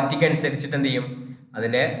ക്വാളിറ്റിക്ക് അനുസരിച്ചിട്ട് എന്ത് ചെയ്യും?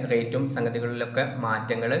 അതിൻ്റെ റേറ്റും സംഗതികളിലൊക്കെ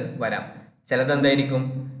മാറ്റങ്ങൾ വരാം. ചിലത് എന്തായിരിക്കും?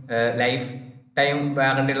 ലൈഫ് ടൈം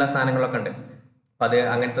വാറണ്ടി ഉള്ള സാധനങ്ങളൊക്കെ ഉണ്ട്. അപ്പം അത്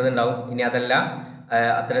അങ്ങനത്തത് ഉണ്ടാവും. ഇനി അതല്ല,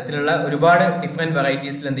 അത്തരത്തിലുള്ള ഒരുപാട് ഡിഫറെൻറ്റ്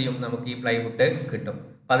വെറൈറ്റീസിൽ എന്ത് ചെയ്യും? നമുക്ക് ഈ പ്ലൈവുഡ് കിട്ടും.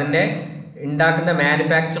 അപ്പം അതിൻ്റെ ഉണ്ടാക്കുന്ന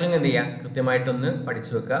മാനുഫാക്ചറിങ് എന്ത് ചെയ്യുക? കൃത്യമായിട്ടൊന്ന്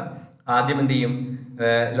പഠിച്ചു വെക്കുക. ആദ്യം എന്ത് ചെയ്യും?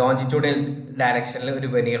 ലോഞ്ചിറ്റ്യൂഡിനൽ ഡയറക്ഷനിൽ ഒരു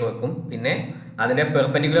വെനീർ വെക്കും. പിന്നെ അതിൻ്റെ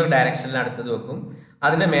പെർപെൻഡിക്കുലർ ഡയറക്ഷനിൽ അടുത്തത് വെക്കും.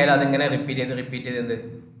 അതിൻ്റെ മേലെ അതിങ്ങനെ റിപ്പീറ്റ് ചെയ്ത് എന്ത്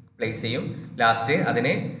പ്ലേസ് ചെയ്യും. ലാസ്റ്റ്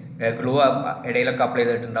അതിന് ഗ്ലൂ ഇടയിലൊക്കെ അപ്ലൈ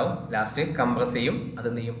ചെയ്തിട്ടുണ്ടാവും. ലാസ്റ്റ് കംപ്രസ് ചെയ്യും.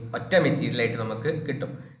 അതെന്ത് ചെയ്യും? ഒറ്റ മെറ്റീരിയലായിട്ട് നമുക്ക്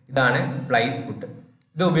കിട്ടും. ഇതാണ് പ്ലൈവുഡ്.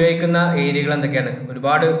 ഇത് ഉപയോഗിക്കുന്ന ഏരിയകൾ എന്തൊക്കെയാണ്?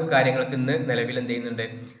 ഒരുപാട് കാര്യങ്ങൾക്ക് ഇന്ന് നിലവിൽ എന്ത് ചെയ്യുന്നുണ്ട്?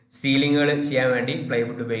 സീലിങ്ങുകൾ ചെയ്യാൻ വേണ്ടി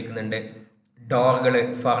പ്ലൈവുഡ് ഉപയോഗിക്കുന്നുണ്ട്. ഡോറുകൾ,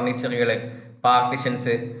 ഫർണിച്ചറുകൾ,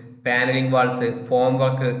 പാർട്ടിഷൻസ്, പാനലിംഗ് വാൾസ്, ഫോം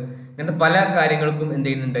വർക്ക്, ഇങ്ങനത്തെ പല കാര്യങ്ങൾക്കും എന്ത്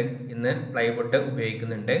ചെയ്യുന്നുണ്ട്? ഇന്ന് പ്ലൈവുഡ്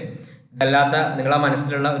ഉപയോഗിക്കുന്നുണ്ട്. ഇതല്ലാത്ത നിങ്ങളെ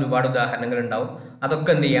മനസ്സിലുള്ള ഒരുപാട് ഉദാഹരണങ്ങൾ ഉണ്ടാവും.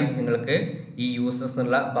 അതൊക്കെ എന്ത് ചെയ്യാം? നിങ്ങൾക്ക് ഈ യൂസസ്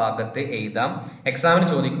എന്നുള്ള ഭാഗത്ത് എഴുതാം. എക്സാമിന്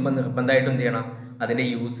ചോദിക്കുമ്പോൾ നിർബന്ധമായിട്ടും എന്ത് ചെയ്യണം? അതിൻ്റെ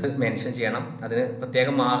യൂസ് മെൻഷൻ ചെയ്യണം. അതിന് പ്രത്യേക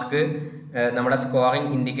മാർക്ക് നമ്മുടെ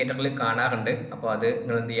സ്കോറിംഗ് ഇൻഡിക്കേറ്ററിൽ കാണാറുണ്ട്. അപ്പോൾ അത്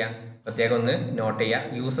നിങ്ങൾ എന്ത് ചെയ്യുക? പ്രത്യേകം ഒന്ന് നോട്ട്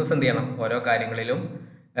ചെയ്യുക. യൂസസ് എന്ത് ചെയ്യണം? ഓരോ കാര്യങ്ങളിലും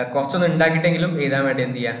കുറച്ചൊന്ന് ഉണ്ടാക്കിയിട്ടെങ്കിലും എഴുതാൻ വേണ്ടി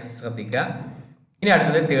എന്ത് ചെയ്യുക? ശ്രദ്ധിക്കുക. ഇനി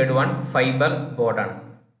അടുത്തത് തേർഡ് വൺ ഫൈബർ ബോർഡാണ്.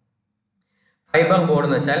 ഫൈബർ ബോർഡ്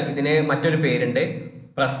എന്ന് വെച്ചാൽ ഇതിന് മറ്റൊരു പേരുണ്ട്,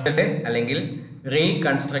 പ്രസ്ഡ് അല്ലെങ്കിൽ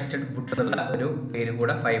റീകൺസ്ട്രക്റ്റഡ് വുഡ് എന്നുള്ള ഒരു പേര്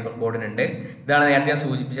കൂടെ ഫൈബർ ബോർഡിനുണ്ട്. ഇതാണ് നേരത്തെ ഞാൻ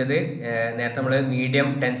സൂചിപ്പിച്ചത്. നേരത്തെ നമ്മൾ മീഡിയം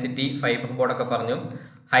ഡെൻസിറ്റി ഫൈബർ ബോർഡൊക്കെ പറഞ്ഞു,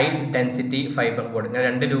 ഹൈ ഡെൻസിറ്റി ഫൈബർ ബോർഡ്, ഇങ്ങനെ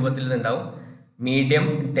രണ്ട് രൂപത്തിൽ ഇതുണ്ടാവും. Medium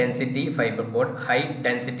density fibre board, high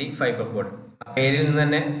density fibre board. പേരിൽ നിന്ന്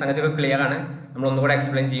തന്നെ സംഗതിയൊക്കെ ക്ലിയർ ആണ്. നമ്മൾ ഒന്നുകൂടെ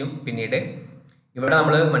എക്സ്പ്ലെയിൻ ചെയ്യും പിന്നീട്. ഇവിടെ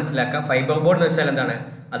നമ്മൾ മനസ്സിലാക്കുക, ഫൈബർ ബോർഡ് എന്ന് വെച്ചാൽ എന്താണ്?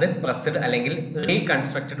 അത് പ്രസ്ഡ് അല്ലെങ്കിൽ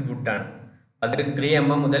റീകൺസ്ട്രക്റ്റഡ് വുഡാണ്. അത് 3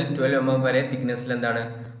 mm മുതൽ 12 mm വരെ തിക്നെസ്സിൽ എന്താണ്?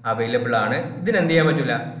 അവൈലബിൾ ആണ്. ഇതിനെന്ത് ചെയ്യാൻ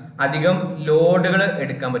പറ്റില്ല? അധികം ലോഡുകൾ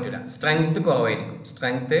എടുക്കാൻ പറ്റില്ല. സ്ട്രെങ്ത് കുറവായിരിക്കും.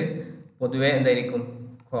 സ്ട്രെങ്ത് പൊതുവെ എന്തായിരിക്കും?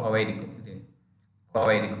 കുറവായിരിക്കും.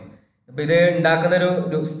 അപ്പോൾ ഇത് ഉണ്ടാക്കുന്ന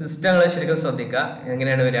ഒരു സിസ്റ്റങ്ങൾ ശരിക്കും ശ്രദ്ധിക്കുക.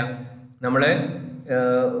 എങ്ങനെയാണ് വരിക? നമ്മൾ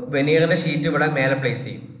വെനീറിൻ്റെ ഷീറ്റ് ഇവിടെ മേലെ പ്ലേസ്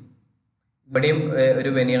ചെയ്യും. ഇവിടെയും ഒരു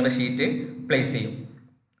വെനീറിൻ്റെ ഷീറ്റ് പ്ലേസ് ചെയ്യും.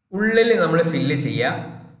 ഉള്ളിൽ നമ്മൾ ഫില്ല് ചെയ്യുക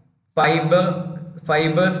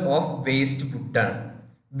fibres of waste വുഡാണ്.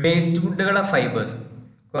 Waste വുഡുകളെ fibres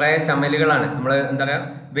കുറേ ചമലുകളാണ്, നമ്മൾ എന്താ പറയുക,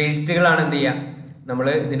 വേസ്റ്റുകളാണ് എന്ത് ചെയ്യുക? നമ്മൾ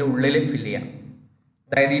ഇതിൻ്റെ ഉള്ളിൽ ഫില്ല് ചെയ്യുക.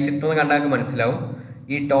 അതായത് ഈ ചിത്രം കണ്ടാൽ മനസ്സിലാവും.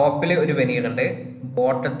 ഈ ടോപ്പിൽ ഒരു വെനീറുണ്ട്,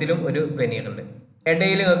 ബോട്ടത്തിലും ഒരു വെനീറുണ്ട്,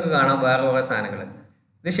 ഇടയിൽ നിങ്ങൾക്ക് കാണാം വേറെ കുറേ സാധനങ്ങൾ.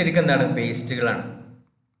 ഇത് ശരിക്കും എന്താണ്?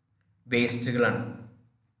 വേസ്റ്റുകളാണ്.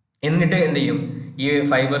 എന്നിട്ട് എന്ത് ചെയ്യും? ഈ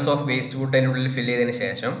ഫൈബേഴ്സ് ഓഫ് വേസ്റ്റ് വുഡ് അതിൻ്റെ ഉള്ളിൽ ഫില്ല് ചെയ്തതിന്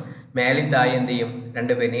ശേഷം മേലിൽ താഴെ എന്ത് ചെയ്യും?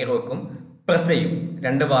 2 വെനീർ വെക്കും, പ്രസ് ചെയ്യും.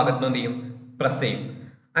 2 ഭാഗത്തും എന്ത് ചെയ്യും? പ്രസ് ചെയ്യും.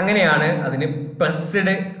 അങ്ങനെയാണ് അതിന്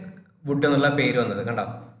പ്രസ്ഡ് വുഡ് എന്നുള്ള പേര് വന്നത്. കണ്ടോ?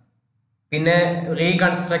 പിന്നെ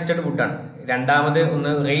റീകൺസ്ട്രക്റ്റഡ് വുഡാണ്. രണ്ടാമത്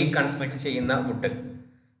ഒന്ന് റീകൺസ്ട്രക്ട് ചെയ്യുന്ന വുഡ്.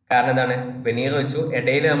 കാരണം എന്താണ്? വെനീർ വെച്ചു,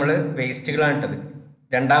 ഇടയിൽ നമ്മൾ വേസ്റ്റുകളാണ് ഇട്ടത്.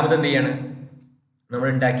 രണ്ടാമത് എന്ത് ചെയ്യാണ്? നമ്മൾ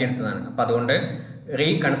ഉണ്ടാക്കിയെടുത്തതാണ്. അപ്പം അതുകൊണ്ട്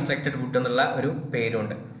റീകൺസ്ട്രക്റ്റഡ് വുഡ് എന്നുള്ള ഒരു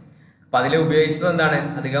പേരുണ്ട്. അപ്പം അതിൽ ഉപയോഗിച്ചത് എന്താണ്?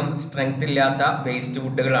 അധികം സ്ട്രെങ്ത് ഇല്ലാത്ത വേസ്റ്റ്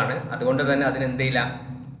വുഡുകളാണ്. അതുകൊണ്ട് തന്നെ അതിനെന്ത് ചെയ്യില്ല?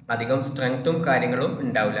 അധികം സ്ട്രെങ്ത്തും കാര്യങ്ങളും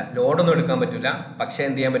ഉണ്ടാവില്ല, ലോഡൊന്നും എടുക്കാൻ പറ്റില്ല. പക്ഷേ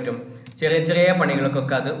എന്ത് ചെയ്യാൻ പറ്റും, ചെറിയ ചെറിയ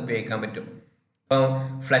പണികൾക്കൊക്കെ അത് ഉപയോഗിക്കാൻ പറ്റും. ഇപ്പം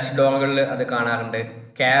ഫ്ലഷ് ഡോറുകളിൽ അത് കാണാറുണ്ട്,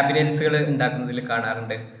 ക്യാബിനറ്റ്സുകൾ ഉണ്ടാക്കുന്നതിൽ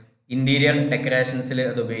കാണാറുണ്ട്, ഇൻറ്റീരിയർ ഡെക്കറേഷൻസിൽ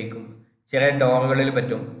അത് ഉപയോഗിക്കും, ചെറിയ ഡോറുകളിൽ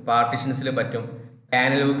പറ്റും, പാർട്ടീഷൻസിൽ പറ്റും,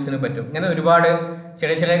 പാനൽ ബുക്സിന് പറ്റും. ഇങ്ങനെ ഒരുപാട്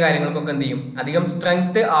ചെറിയ ചെറിയ കാര്യങ്ങൾക്കൊക്കെ എന്ത് ചെയ്യും, അധികം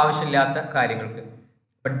സ്ട്രെങ്ത് ആവശ്യമില്ലാത്ത കാര്യങ്ങൾക്ക്.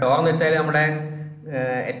 ഇപ്പം ഡോർ എന്ന് വെച്ചാൽ നമ്മുടെ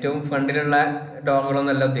ഏറ്റവും ഫ്രണ്ടിലുള്ള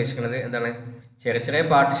ഡോറുകളൊന്നല്ല ഉദ്ദേശിക്കുന്നത്. എന്താണ്, ചെറിയ ചെറിയ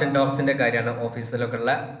പാർട്ടീഷൻ ഡോർസിൻ്റെ കാര്യമാണ്, ഓഫീസിലൊക്കെ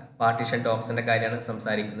ഉള്ള പാർട്ടീഷൻ ഡോർസിൻ്റെ കാര്യമാണ്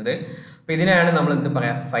സംസാരിക്കുന്നത്. അപ്പോൾ ഇതിനെയാണ് നമ്മൾ എന്ത്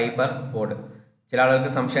പറയാം, ഫൈബർ ബോർഡ്. ചില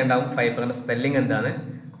ആളുകൾക്ക് സംശയം ഉണ്ടാവും ഫൈബറിൻ്റെ സ്പെല്ലിംഗ് എന്താണ്.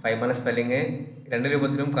 ഫൈബറിൻ്റെ സ്പെല്ലിങ് 2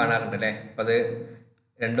 രൂപത്തിലും കാണാറുണ്ട് അല്ലേ. അപ്പോൾ അത്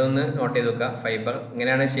രണ്ടും ഒന്ന് നോട്ട് ചെയ്ത് വെക്കുക. ഫൈബർ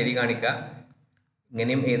ഇങ്ങനെയാണ് ശരി കാണിക്കുക,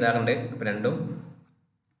 ഇങ്ങനെയും എഴുതാറുണ്ട്. അപ്പോൾ രണ്ടും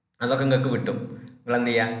അതൊക്കെ നിങ്ങൾക്ക് വിട്ടും. നിങ്ങൾ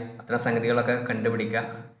എന്ത് ചെയ്യുക, അത്തരം സംഗതികളൊക്കെ കണ്ടുപിടിക്കുക.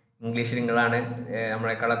 ഇംഗ്ലീഷിൽ നിങ്ങളാണ്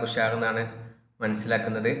നമ്മളെക്കാളൊക്കെ ഉഷാറെന്നാണ്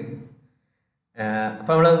മനസ്സിലാക്കുന്നത്.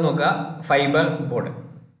 അപ്പോൾ നമ്മൾ നോക്കുക ഫൈബർ ബോർഡ്.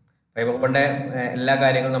 ഫൈബർ ബോർഡിൻ്റെ എല്ലാ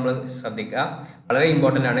കാര്യങ്ങളും നമ്മൾ ശ്രദ്ധിക്കുക, വളരെ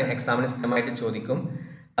ഇമ്പോർട്ടൻ്റ് ആണ്, എക്സാമിന് സ്ഥിരമായിട്ട് ചോദിക്കും.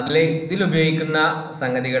 ഇതിലുപയോഗിക്കുന്ന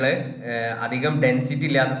സംഗതികൾ അധികം ഡെൻസിറ്റി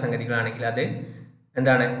ഇല്ലാത്ത സംഗതികളാണെങ്കിൽ അത്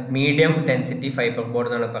എന്താണ്, മീഡിയം ഡെൻസിറ്റി ഫൈബർ ബോർഡ്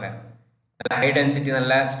എന്നാണ് പറയാം. ഹൈ ഡെൻസിറ്റി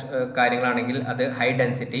നല്ല കാര്യങ്ങളാണെങ്കിൽ അത് ഹൈ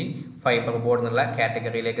ഡെൻസിറ്റി ഫൈബർ ബോർഡ് എന്നുള്ള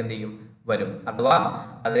കാറ്റഗറിയിലേക്ക് എന്ത് ചെയ്യും, വരും. അഥവാ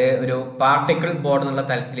അത് ഒരു പാർട്ടിക്കിൾ ബോർഡ് എന്നുള്ള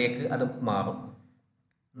തലത്തിലേക്ക് അത് മാറും.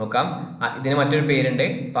 നോക്കാം, ഇതിന് മറ്റൊരു പേരുണ്ട്.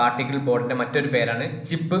 പാർട്ടിക്കിൾ ബോർഡിന്റെ മറ്റൊരു പേരാണ്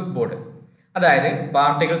ചിപ്പ് ബോർഡ്. അതായത്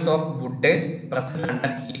particles of wood pressed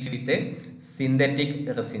under heat with synthetic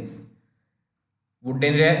resins.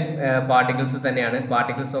 വുഡിന്റെ particles തന്നെയാണ്,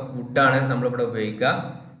 പാർട്ടിക്കിൾസ് ഓഫ് വുഡാണ് നമ്മളിവിടെ ഉപയോഗിക്കുക.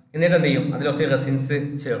 എന്നിട്ട് എന്ത് ചെയ്യും, അതിൽ കുറച്ച് റെസിൻസ്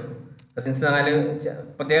ചേർക്കും. റെസിൻസ് എന്ന് പറഞ്ഞാൽ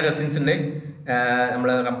പ്രത്യേക റെസിൻസ് ഉണ്ട്, നമ്മൾ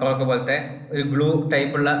റബ്ബറൊക്കെ പോലത്തെ ഒരു ഗ്ലൂ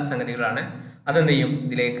ടൈപ്പുള്ള സംഗതികളാണ്. അതെന്ത് ചെയ്യും,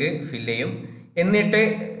 ഇതിലേക്ക് ഫില്ല് ചെയ്യും, എന്നിട്ട്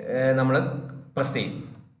നമ്മൾ പ്രസ് ചെയ്യും.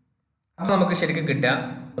 അപ്പോൾ നമുക്ക് ശരിക്കും കിട്ടുക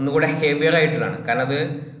ഒന്നുകൂടെ ഹെവിയർ ആയിട്ടുള്ളതാണ്. കാരണം അത്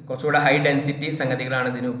കുറച്ചുകൂടെ ഹൈ ഡെൻസിറ്റി സംഗതികളാണ്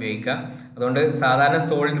ഇതിന് ഉപയോഗിക്കുക. അതുകൊണ്ട് സാധാരണ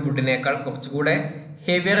സോളിഡ് വുഡിനേക്കാൾ കുറച്ചുകൂടെ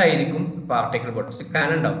ഹെവിയർ ആയിരിക്കും പാർട്ടിക്കിൾ ബോർഡ്.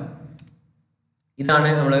 കനുണ്ടാവും. ഇതാണ്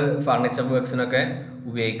നമ്മൾ ഫർണിച്ചർ വർക്സിനൊക്കെ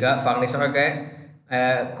ഉപയോഗിക്കുക. ഫർണിച്ചറൊക്കെ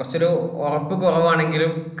കുറച്ചൊരു ഉറപ്പ്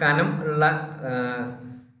കുറവാണെങ്കിലും കനം ഉള്ള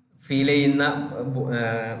ഫീൽ ചെയ്യുന്ന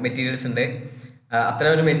മെറ്റീരിയൽസ് ഉണ്ട്.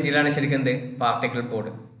 അത്തരം ഒരു മെറ്റീരിയലാണ് ശരിക്കും എന്ത്, പാർട്ടിക്കിൾ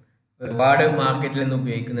ബോർഡ്. ഒരുപാട് മാർക്കറ്റിൽ നിന്ന്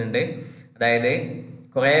ഉപയോഗിക്കുന്നുണ്ട്. അതായത്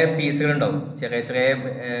കുറേ പീസുകളുണ്ടാവും, ചെറിയ ചെറിയ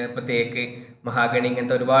ഇപ്പോൾ തേക്ക്, മഹാഗണി,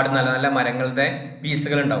 ഇങ്ങനത്തെ ഒരുപാട് നല്ല നല്ല മരങ്ങളുടെ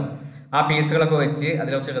പീസുകളുണ്ടാവും. ആ പീസുകളൊക്കെ വെച്ച്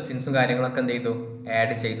അതിൽ കുറച്ച് റെസിൻസും കാര്യങ്ങളൊക്കെ എന്ത് ചെയ്തു,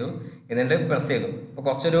 ആഡ് ചെയ്തു, എന്നിട്ട് പ്രസ് ചെയ്തു. അപ്പോൾ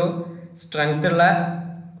കുറച്ചൊരു സ്ട്രെങ്ത് ഉള്ള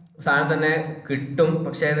സാധനം തന്നെ കിട്ടും.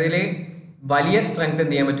 പക്ഷെ അതിൽ വലിയ സ്ട്രെങ്ത്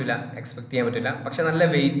എന്ത് ചെയ്യാൻ പറ്റില്ല, എക്സ്പെക്ട് ചെയ്യാൻ പറ്റില്ല. പക്ഷെ നല്ല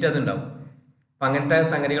വെയിറ്റ് അതുണ്ടാവും. അപ്പം അങ്ങനത്തെ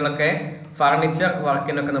സംഗതികളൊക്കെ ഫർണിച്ചർ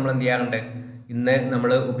വർക്കിനൊക്കെ നമ്മൾ എന്ത് ചെയ്യാറുണ്ട്, ഇന്ന്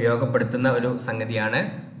നമ്മൾ ഉപയോഗപ്പെടുത്തുന്ന ഒരു സംഗതിയാണ്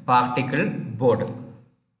പാർട്ടിക്കിൾ ബോർഡ്.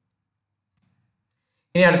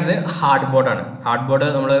 ഇനി അടുത്തത് ഹാർഡ് ബോർഡാണ്. ഹാർഡ് ബോർഡ്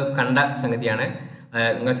നമ്മൾ കണ്ട സംഗതിയാണ്,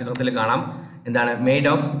 നിങ്ങൾ ചിത്രത്തിൽ കാണാം. എന്താണ്, made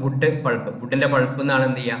of wood pulp. വുഡിൻ്റെ pulp എന്നാണ്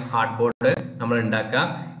എന്ത് ചെയ്യുക, ഹാർഡ് ബോർഡ് നമ്മൾ ഉണ്ടാക്കുക.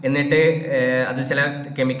 എന്നിട്ട് അതിൽ ചില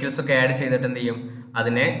കെമിക്കൽസ് ഒക്കെ ആഡ് ചെയ്തിട്ട് എന്ത് ചെയ്യും,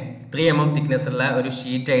 അതിനെ 3 mm തിക്നെസ് ഉള്ള ഒരു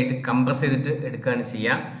ഷീറ്റായിട്ട് കംപ്രസ് ചെയ്തിട്ട് എടുക്കുകയാണ്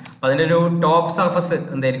ചെയ്യുക. അപ്പോൾ അതിൻ്റെ ഒരു ടോപ്പ് സർഫസ്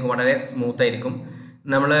എന്തായിരിക്കും, വളരെ സ്മൂത്ത് ആയിരിക്കും.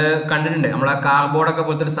 നമ്മൾ കണ്ടിട്ടുണ്ട്, നമ്മളെ കാർബോർഡൊക്കെ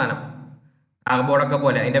പോലത്തെ ഒരു സാധനം, കാർബോർഡൊക്കെ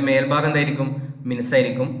പോലെ അതിൻ്റെ മേൽഭാഗം എന്തായിരിക്കും,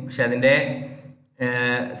 മിനുസായിരിക്കും. പക്ഷെ അതിൻ്റെ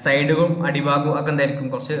സൈഡും അടിഭാഗവും ഒക്കെ എന്തായിരിക്കും,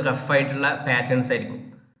 കുറച്ച് റഫായിട്ടുള്ള പാറ്റേൺസ് ആയിരിക്കും.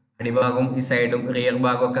 അടിഭാഗവും ഈ സൈഡും റിയർ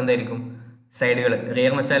ഭാഗവും ഒക്കെ എന്തായിരിക്കും, സൈഡുകൾ,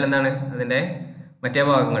 റിയർ എന്ന് വെച്ചാൽ എന്താണ്, അതിൻ്റെ മറ്റേ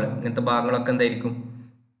ഭാഗങ്ങൾ, ഇങ്ങനത്തെ ഭാഗങ്ങളൊക്കെ എന്തായിരിക്കും,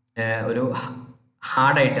 ഒരു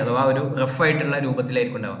ഹാർഡായിട്ട് അഥവാ ഒരു റഫായിട്ടുള്ള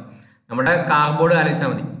രൂപത്തിലായിരിക്കും ഉണ്ടാവുക. നമ്മുടെ കാർഡ്ബോർഡ് ആലോചിച്ചാൽ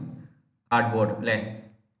മതി, കാർഡ് ബോർഡ് അല്ലേ.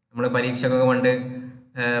 നമ്മൾ പരീക്ഷക്കൊക്കെ പണ്ട്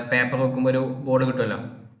പേപ്പർ വെക്കുമ്പോൾ ഒരു ബോർഡ് കിട്ടുമല്ലോ,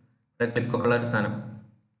 ക്ലിപ്പൊക്കെ ഉള്ള ഒരു സാധനം.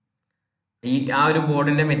 ആ ഒരു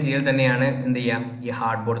ബോർഡിൻ്റെ മെറ്റീരിയൽ തന്നെയാണ് എന്ത് ചെയ്യുക, ഈ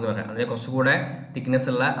ഹാർഡ് ബോർഡ് എന്ന് പറയുന്നത്. അതിൽ കുറച്ചുകൂടെ തിക്നെസ്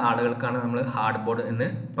ഉള്ള ആളുകൾക്കാണ് നമ്മൾ ഹാർഡ് ബോർഡ് എന്ന്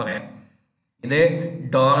പറയാം. ഇത്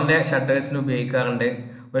ഡോറിൻ്റെ ഷട്ടേഴ്സിന് ഉപയോഗിക്കാറുണ്ട്,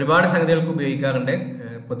 ഒരുപാട് സംഗതികൾക്ക് ഉപയോഗിക്കാറുണ്ട്.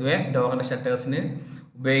 പൊതുവെ ഡോറിൻ്റെ ഷട്ടേഴ്സിന്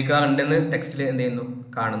ഉപയോഗിക്കാറുണ്ടെന്ന് ടെക്സ്റ്റിൽ എന്ത് ചെയ്യുന്നു,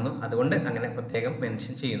 കാണുന്നു. അതുകൊണ്ട് അങ്ങനെ പ്രത്യേകം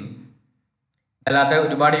മെൻഷൻ ചെയ്യുന്നു. അല്ലാത്ത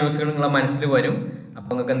ഒരുപാട് യൂസുകൾ നിങ്ങളെ മനസ്സിൽ വരും.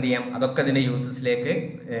 അപ്പോൾ നിങ്ങൾക്ക് എന്ത് ചെയ്യാം, അതൊക്കെ അതിൻ്റെ യൂസസിലേക്ക്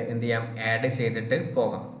എന്ത് ചെയ്യാം, ആഡ് ചെയ്തിട്ട്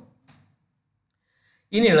പോകാം.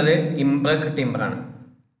 ഇനിയുള്ളത് ഇംബ്രക് ടിമ്പറാണ്.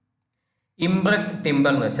 ഇംബ്രക്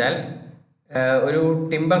ടിമ്പർ എന്ന് വെച്ചാൽ ഒരു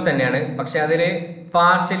ടിമ്പർ തന്നെയാണ്, പക്ഷെ അതിൽ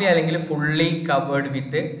പാർഷ്യലി അല്ലെങ്കിൽ ഫുള്ളി കവേർഡ്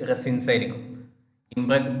വിത്ത് റെസിൻസ് ആയിരിക്കും.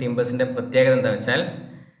 ഇംബ്രക് ടിമ്പേഴ്സിൻ്റെ പ്രത്യേകത എന്താ വെച്ചാൽ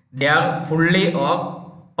they are fully or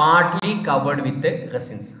partly covered with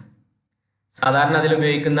resins. സാധാരണ അതിൽ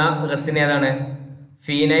ഉപയോഗിക്കുന്ന റെസിൻ ഏതാണ്,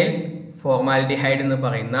 ഫീനൈൽ ഫോർമാൽഡിഹൈഡ് എന്ന്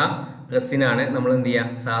പറയുന്ന റെസിനാണ് നമ്മൾ എന്ത്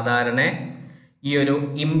ചെയ്യുക, സാധാരണ ഈ ഒരു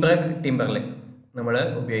ഇംബ്രക് ടിമ്പറിൽ നമ്മൾ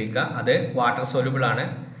ഉപയോഗിക്കുക. അത് വാട്ടർ സോലുബിൾ ആണ്.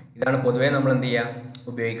 ഇതാണ് പൊതുവേ നമ്മൾ എന്ത് ചെയ്യുക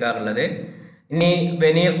ഉപയോഗിക്കാറുള്ളത്. ഇനി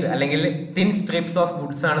വെനീർസ് അല്ലെങ്കിൽ തിൻ സ്ട്രിപ്സ് ഓഫ്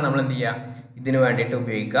വുഡ്സ് ആണ് നമ്മൾ എന്ത് ചെയ്യുക ഇതിന് വേണ്ടിയിട്ട്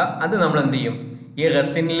ഉപയോഗിക്കുക. അത് നമ്മൾ എന്ത് ചെയ്യും ഈ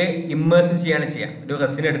റെസിനിൽ ഇമ്മേഴ്സ് ചെയ്യാണ് ചെയ്യുക. ഒരു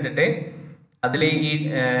റെസിൻ എടുത്തിട്ട് അതിൽ ഈ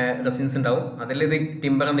റെസിൻസ് ഉണ്ടാവും, അതിൽ ഇത്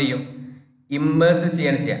ടിമ്പർ എന്ത് ചെയ്യും ഇമ്മേഴ്സ്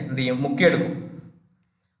ചെയ്യാണ് ചെയ്യുക, എന്ത് ചെയ്യും മുക്കിയെടുക്കും.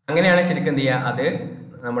 അങ്ങനെയാണ് ശരിക്കും എന്ത് ചെയ്യുക അത്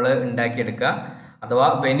നമ്മൾ ഉണ്ടാക്കിയെടുക്കുക. അഥവാ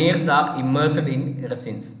veneers R immersed in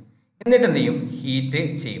resins. എന്നിട്ട് എന്ത് ചെയ്യും ഹീറ്റ്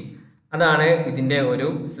ചെയ്യും. അതാണ് ഇതിൻ്റെ ഒരു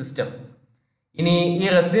സിസ്റ്റം. ഇനി ഈ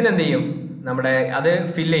റെസിൻ എന്ത് ചെയ്യും നമ്മുടെ അത്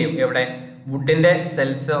ഫില്ല് ചെയ്യും എവിടെ വുഡിൻ്റെ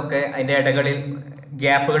സെൽസ് ഒക്കെ അതിൻ്റെ ഇടകളിൽ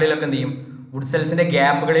ഗ്യാപ്പുകളിലൊക്കെ എന്ത് ചെയ്യും വുഡ് സെൽസിൻ്റെ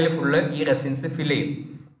ഗ്യാപ്പുകളിൽ ഫുള്ള് ഈ റെസിൻസ് ഫില്ല് ചെയ്യും.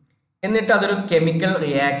 എന്നിട്ട് അതൊരു കെമിക്കൽ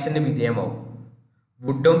റിയാക്ഷന് വിധേയമാവും.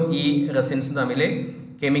 വുഡും ഈ റെസിൻസും തമ്മിൽ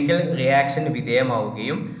കെമിക്കൽ റിയാക്ഷന്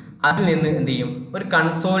വിധേയമാവുകയും അതിൽ നിന്ന് എന്ത് ചെയ്യും ഒരു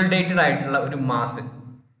കൺസോളിഡേറ്റഡ് ആയിട്ടുള്ള ഒരു മാസ്,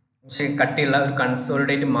 കട്ടിയുള്ള ഒരു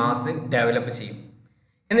കൺസോളിഡേറ്റ് മാസ് ഡെവലപ്പ് ചെയ്യും.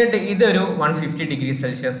 എന്നിട്ട് ഇതൊരു 150 ഡിഗ്രി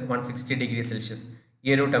സെൽഷ്യസ് 160 ഡിഗ്രി സെൽഷ്യസ്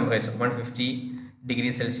ഈ ഒരു ടെമ്പറേച്ചർ 150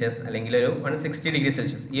 ഡിഗ്രി സെൽഷ്യസ് അല്ലെങ്കിൽ ഒരു 160 ഡിഗ്രി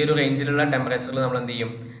സെൽഷ്യസ് ഈ ഒരു റേഞ്ചിലുള്ള ടെമ്പറേച്ചറിൽ നമ്മൾ എന്ത്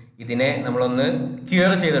ചെയ്യും ഇതിനെ നമ്മളൊന്ന്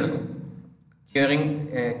ക്യൂർ ചെയ്തെടുക്കും.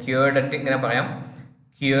 ക്യൂർഡ് അറ്റ് ഇങ്ങനെ പറയാം,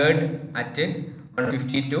 cured at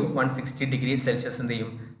 150 to 160 degree Celsius എന്ത് ചെയ്യും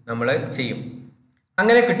നമ്മൾ ചെയ്യും.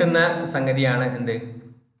 അങ്ങനെ കിട്ടുന്ന സംഗതിയാണ് എന്ത്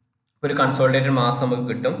ഒരു കൺസോളിഡേറ്റഡ് മാസ് നമുക്ക്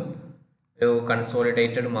കിട്ടും. ഒരു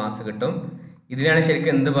കൺസോളിഡേറ്റഡ് മാസ് കിട്ടും. ഇതിനാണ്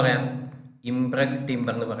ശരിക്കും എന്ത് പറയാം ഇംപ്രഗ്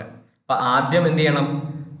ടിമ്പർ എന്ന് പറയാം. അപ്പോൾ ആദ്യം എന്ത് ചെയ്യണം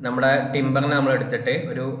നമ്മുടെ ടിമ്പറിനെ നമ്മൾ എടുത്തിട്ട്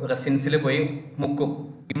ഒരു റെസിൻസിൽ പോയി മുക്കും,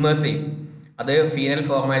 ഇമ്മേഴ്സ് ചെയ്യും. അത് ഫീനൽ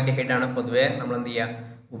ഫോർമാലിഡിഹൈഡ് ആണ് പൊതുവേ നമ്മൾ എന്ത് ചെയ്യുക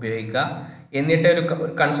ഉപയോഗിക്കുക. എന്നിട്ട് ഒരു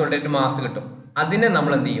കൺസോളിഡേറ്റഡ് മാസ് കിട്ടും. അതിനെ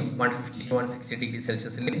നമ്മൾ എന്ത് ചെയ്യും 150 to 160 ഡിഗ്രി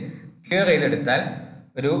സെൽഷ്യസിൽ ക്യൂർ ചെയ്തെടുത്താൽ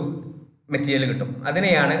ഒരു മെറ്റീരിയൽ കിട്ടും.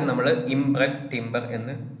 അതിനെയാണ് നമ്മൾ ഇംപ്രഗ് ടിമ്പർ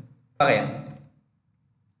എന്ന് പറയാം.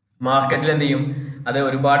 മാർക്കറ്റിൽ എന്ത് ചെയ്യും അത്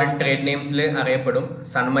ഒരുപാട് ട്രേഡ് നെയിംസിൽ അറിയപ്പെടും.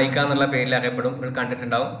 സൺമൈക്ക എന്നുള്ള പേരിൽ അറിയപ്പെടും, നിങ്ങൾ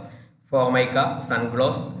കണ്ടിട്ടുണ്ടാവും. ഫോർമൈക്ക,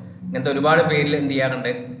 സൺഗ്ലോസ്, ഇങ്ങനത്തെ ഒരുപാട് പേരിൽ എന്ത്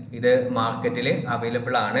ചെയ്യാറുണ്ട് ഇത് മാർക്കറ്റിൽ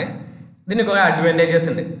അവൈലബിൾ ആണ്. ഇതിന് കുറേ അഡ്വാൻറ്റേജസ്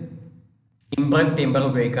ഉണ്ട്. ഇംപ്രഗ് ടിമ്പർ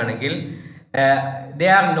ഉപയോഗിക്കുകയാണെങ്കിൽ they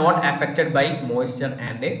are not affected by moisture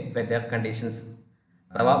and weather conditions.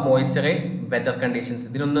 അഥവാ മോയ്സ്ചർ വെതർ കണ്ടീഷൻസ്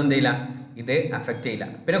ഇതിനൊന്നും എന്ത് ചെയ്യില്ല ഇത് അഫക്റ്റ് ചെയ്യില്ല.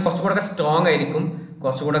 പിന്നെ കുറച്ചുകൂടെ സ്ട്രോങ് ആയിരിക്കും,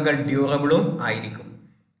 കുറച്ചുകൂടെ ഡ്യൂറബിളും ആയിരിക്കും.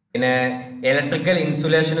 പിന്നെ ഇലക്ട്രിക്കൽ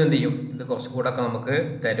ഇൻസുലേഷൻ എന്ത് ചെയ്യും ഇത് കുറച്ചുകൂടെ നമുക്ക്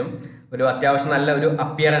തരും. ഒരു അത്യാവശ്യം നല്ല ഒരു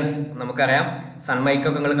അപ്പിയറൻസ്, നമുക്കറിയാം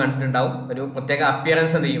സൺമൈക്കൊക്കെ നിങ്ങൾ കണ്ടിട്ടുണ്ടാവും, ഒരു പ്രത്യേക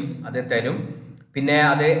അപ്പിയറൻസ് എന്ത് ചെയ്യും അത് തരും. പിന്നെ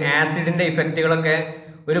അത് ആസിഡിന്റെ ഇഫക്റ്റുകളൊക്കെ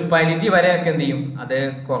ഒരു പരിധി വരെയൊക്കെ എന്ത് ചെയ്യും അത്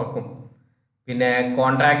കുറക്കും. പിന്നെ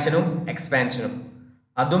കോൺട്രാക്ഷനും എക്സ്പാൻഷനും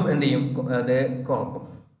അതും എന്ത് ചെയ്യും അത് കുറക്കും.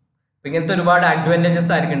 അപ്പം ഇങ്ങനത്തെ ഒരുപാട്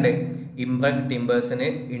അഡ്വാൻറ്റേജസ് ആയിരിക്കുന്നുണ്ട് ഇംപ്രഗ് ടിമ്പേഴ്സിന്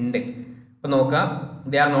ഉണ്ട്. ഇപ്പം നോക്കാം,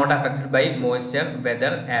 they are not affected by moisture,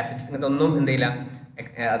 weather, acids, ഇങ്ങനത്തെ ഒന്നും എന്ത് ചെയ്യില്ല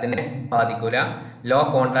അതിനെ ബാധിക്കൂല. ലോ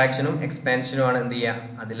കോൺട്രാക്ഷനും എക്സ്പാൻഷനും ആണ് എന്ത്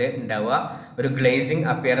ചെയ്യുക അതിൽ ഉണ്ടാവുക. ഒരു ഗ്ലേസിങ്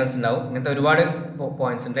അപ്പിയറൻസ് ഉണ്ടാവും. ഇങ്ങനത്തെ ഒരുപാട്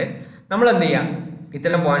പോയിന്റ്സ് ഉണ്ട്. നമ്മൾ എന്ത് ചെയ്യാം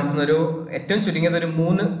ഇത്തരം പോയിന്റ്സ് ഒരു ഏറ്റവും ചുരുങ്ങിയത് ഒരു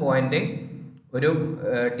 3 പോയിന്റ് ഒരു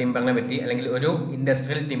ടിമ്പറിനെ പറ്റി അല്ലെങ്കിൽ ഒരു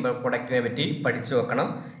ഇൻഡസ്ട്രിയൽ ടിമ്പർ പ്രൊഡക്റ്റിനെ പറ്റി പഠിച്ചു വെക്കണം.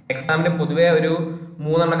 എക്സാമിന് പൊതുവേ ഒരു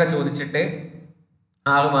 3 എണ്ണമൊക്കെ ചോദിച്ചിട്ട്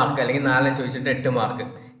 6 മാർക്ക് അല്ലെങ്കിൽ 4 ചോദിച്ചിട്ട് 8 മാർക്ക്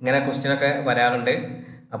ഇങ്ങനെ ക്വസ്റ്റ്യനൊക്കെ വരാറുണ്ട്.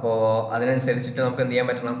 അപ്പോൾ അതിനനുസരിച്ചിട്ട് നമുക്ക് എന്ത് ചെയ്യാൻ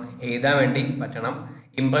പറ്റണം എഴുതാൻ വേണ്ടി പറ്റണം.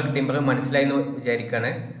 ഇംപ്രഗ് ടിമ്പർ മനസ്സിലായി എന്ന്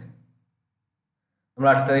വിചാരിക്കുകയാണ്. നമ്മൾ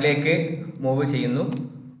അടുത്തതിലേക്ക് മൂവ് ചെയ്യുന്നു.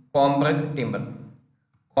 കോംപ്രഗ് ടിമ്പർ.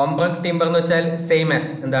 കോംപ്രഗ് ടിമ്പർ എന്ന് വെച്ചാൽ സെയിം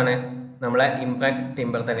ആസ് എന്താണ് നമ്മളെ ഇംപ്രഗ്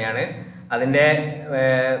ടിമ്പർ തന്നെയാണ്. അതിൻ്റെ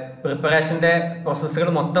പ്രിപ്പറേഷൻ്റെ പ്രോസസ്സുകൾ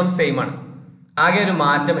മൊത്തം സെയിം ആണ്. ആകെ ഒരു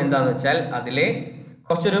മാറ്റം എന്താണെന്ന് വെച്ചാൽ അതിൽ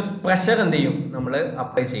കുറച്ചൊരു പ്രഷർ എന്ത് ചെയ്യും നമ്മൾ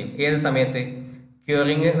അപ്ലൈ ചെയ്യും. ഏത് സമയത്ത്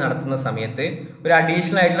ക്യൂറിങ് നടത്തുന്ന സമയത്ത് ഒരു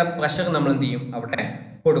അഡീഷണൽ ആയിട്ടുള്ള പ്രഷർ നമ്മൾ എന്ത് ചെയ്യും അവിടെ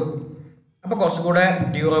കൊടുക്കും. അപ്പോൾ കുറച്ചുകൂടെ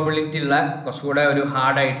ഡ്യൂറബിലിറ്റി ഉള്ള കുറച്ചുകൂടെ ഒരു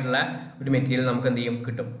ഹാർഡായിട്ടുള്ള ഒരു മെറ്റീരിയൽ നമുക്ക് എന്ത് ചെയ്യും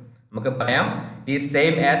കിട്ടും. നമുക്ക് പറയാം ഈ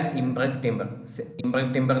സെയിം ആസ് ഇംപ്രഗ് ടിമ്പർ. ഇംപ്രഗ്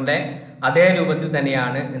ടിമ്പറിൻ്റെ അതേ രൂപത്തിൽ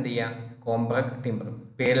തന്നെയാണ് എന്ത് ചെയ്യുക കോംപ്രഗ് ടിമ്പർ.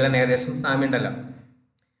 പേരിലെല്ലാം ഏകദേശം സാമ്യം ഉണ്ടല്ലോ.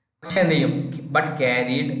 പക്ഷെ എന്ത് ചെയ്യും ബട്ട്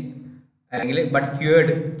ക്യാരീഡ് അല്ലെങ്കിൽ ബട്ട്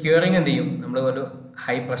ക്യൂറിങ് എന്ത് ചെയ്യും നമ്മൾ ഒരു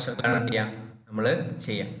ഹൈ പ്രഷറിലാണ് എന്ത് ചെയ്യുക നമ്മൾ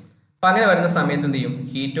ചെയ്യാം. അപ്പം അങ്ങനെ വരുന്ന സമയത്ത് എന്ത് ചെയ്യും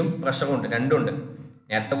ഹീറ്റും പ്രഷറും ഉണ്ട്, രണ്ടും ഉണ്ട്.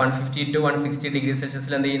 നേരത്തെ 150 to 160 ഡിഗ്രി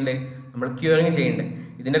സെൽഷ്യസിൽ എന്ത് ചെയ്യുന്നുണ്ട് നമ്മൾ ക്യൂറിങ് ചെയ്യുന്നുണ്ട്.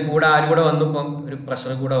 ഇതിൻ്റെ കൂടെ ആരും കൂടെ വന്നു, ഇപ്പം ഒരു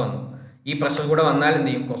പ്രഷർ കൂടെ വന്നു. ഈ പ്രഷർ കൂടെ വന്നാൽ എന്ത്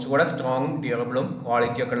ചെയ്യും കുറച്ചുകൂടെ സ്ട്രോങ്ങും ഡ്യൂറബിളും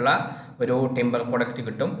ക്വാളിറ്റി ഒക്കെ ഉള്ള ഒരു ടിമ്പർ പ്രൊഡക്റ്റ്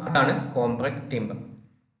കിട്ടും. അതാണ് കോംപ്രഗ് ടിമ്പർ.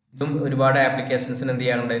 ഇതും ഒരുപാട് ആപ്ലിക്കേഷൻസിന് എന്ത്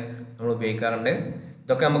ചെയ്യാറുണ്ട് നമ്മൾ ഉപയോഗിക്കാറുണ്ട്.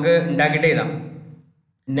 ഇതൊക്കെ നമുക്ക് ഉണ്ടാക്കിയിട്ട് എഴുതാം.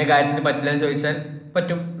 ഇന്ന കാര്യത്തിന് പറ്റില്ല എന്ന് ചോദിച്ചാൽ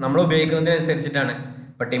പറ്റും, നമ്മൾ ഉപയോഗിക്കുന്നതിനനുസരിച്ചിട്ടാണ്.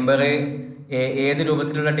 ഇപ്പം ടിമ്പർ ഏത്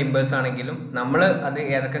രൂപത്തിലുള്ള ടിമ്പേഴ്സ് ആണെങ്കിലും നമ്മൾ അത്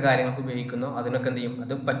ഏതൊക്കെ കാര്യങ്ങൾക്ക് ഉപയോഗിക്കുന്നോ അതിനൊക്കെ എന്ത് ചെയ്യും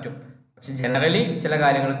അത് പറ്റും. പക്ഷെ ജനറലി ചില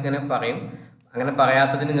കാര്യങ്ങൾക്ക് ഇങ്ങനെ പറയും. അങ്ങനെ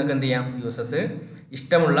പറയാത്തതിന് നിങ്ങൾക്ക് എന്ത് ചെയ്യാം, യൂസസ്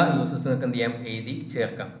ഇഷ്ടമുള്ള യൂസസ് നിങ്ങൾക്ക് എന്ത് ചെയ്യാം, എഴുതി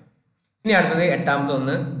ചേർക്കാം. ഇനി അടുത്തത് എട്ടാമത്തെ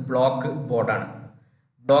ഒന്ന് ബ്ലോക്ക് ബോർഡാണ്.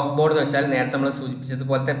 ബ്ലോക്ക് ബോർഡ് എന്ന് വെച്ചാൽ നേരത്തെ നമ്മൾ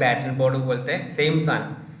സൂചിപ്പിച്ചതുപോലത്തെ ബാറ്റൺ ബോർഡ് പോലത്തെ സെയിം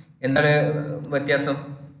സാധനം. എന്താണ് വ്യത്യാസം?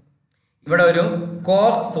 ഇവിടെ ഒരു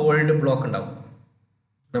കോർ സോളിഡ് ബ്ലോക്ക് ഉണ്ടാവും.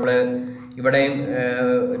 നമ്മൾ ഇവിടെയും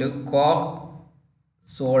ഒരു കോർ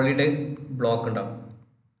സോളിഡ് ബ്ലോക്ക് ഉണ്ടാവും,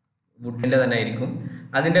 വുഡിൻ്റെ തന്നെ ആയിരിക്കും.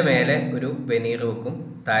 അതിൻ്റെ മേലെ ഒരു വെനീർ വെക്കും,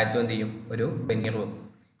 താഴത്തും എന്ത് ചെയ്യും, ഒരു വെനീർ വെക്കും.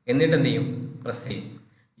 എന്നിട്ട് എന്ത് ചെയ്യും, പ്രസ് ചെയ്യും.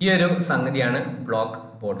 ഈ ഒരു സംഗതിയാണ് block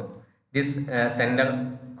board. This centre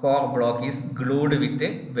core block is glued with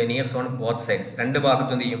veneers on both sides. രണ്ട്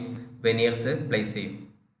ഭാഗത്തും എന്ത് ചെയ്യും, വെനീർസ് പ്ലേസ് ചെയ്യും.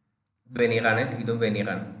 വെനീറാണ്, ഇതും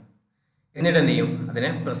വെനീറാണ്. എന്നിട്ട് എന്ത് ചെയ്യും, അതിനെ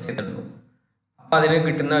പ്രസ് ചെയ്തെടുക്കും. അപ്പോൾ അതിന്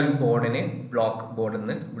കിട്ടുന്ന ഒരു ബോർഡിനെ ബ്ലോക്ക് ബോർഡ്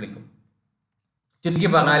എന്ന് വിളിക്കും. ചുരുക്കി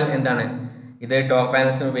പറഞ്ഞാൽ എന്താണ്, ഇത് ഡോർ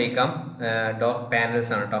പാനൽസിന് ഉപയോഗിക്കാം. ഡോർ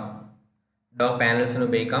പാനൽസ് ആണ് കേട്ടോ. ഡോർ പാനൽസിന്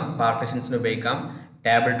ഉപയോഗിക്കാം, പാർട്ടീഷൻസിന് ഉപയോഗിക്കാം,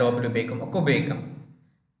 ടേബിൾ ടോപ്പിൽ ഉപയോഗിക്കാം, ഒക്കെ ഉപയോഗിക്കാം.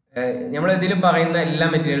 നമ്മൾ ഇതിൽ പറയുന്ന എല്ലാ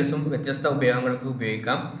മെറ്റീരിയൽസും വ്യത്യസ്ത ഉപയോഗങ്ങൾക്ക്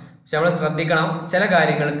ഉപയോഗിക്കാം. പക്ഷെ നമ്മൾ ശ്രദ്ധിക്കണം, ചില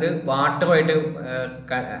കാര്യങ്ങൾക്ക് വാട്ടറുമായിട്ട്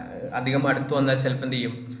അധികം അടുത്ത് വന്നാൽ ചിലപ്പോൾ എന്ത്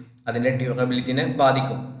ചെയ്യും, അതിൻ്റെ ഡ്യൂറബിലിറ്റിനെ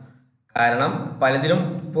ബാധിക്കും. കാരണം പലതിലും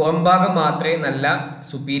പുറംഭാഗം മാത്രമേ നല്ല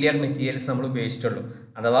സുപ്പീരിയർ മെറ്റീരിയൽസ് നമ്മൾ ഉപയോഗിച്ചിട്ടുള്ളൂ,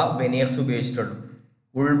 അഥവാ വെനീർസ് ഉപയോഗിച്ചിട്ടുള്ളൂ.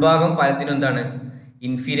 ഉൾഭാഗം പലതിനും എന്താണ്,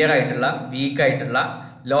 ഇൻഫീരിയർ ആയിട്ടുള്ള, വീക്ക് ആയിട്ടുള്ള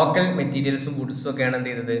ലോക്കൽ മെറ്റീരിയൽസും വുഡ്സും ഒക്കെയാണ് എന്ത്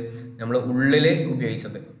ചെയ്തത്, നമ്മൾ ഉള്ളിൽ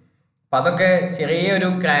ഉപയോഗിച്ചത്. അപ്പം അതൊക്കെ ചെറിയൊരു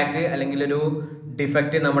ക്രാക്ക് അല്ലെങ്കിൽ ഒരു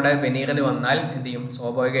ഡിഫക്റ്റ് നമ്മുടെ വെനീറിന് വന്നാൽ എന്ത് ചെയ്യും,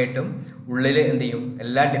 സ്വാഭാവികമായിട്ടും ഉള്ളിൽ എന്ത് ചെയ്യും,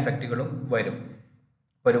 എല്ലാ ഡിഫക്റ്റുകളും വരും,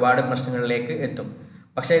 ഒരുപാട് പ്രശ്നങ്ങളിലേക്ക് എത്തും.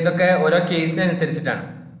 പക്ഷേ ഇതൊക്കെ ഓരോ കേസിനനുസരിച്ചിട്ടാണ്.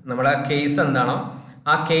 നമ്മളെ കേസ് എന്താണോ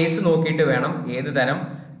ആ കേസ് നോക്കിയിട്ട് വേണം ഏത് തരം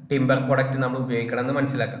ടിമ്പർ പ്രൊഡക്റ്റ് നമ്മൾ ഉപയോഗിക്കണം എന്ന്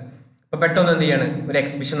മനസ്സിലാക്കാം. അപ്പോൾ പെട്ടെന്ന് എന്ത് ചെയ്യാണ്, ഒരു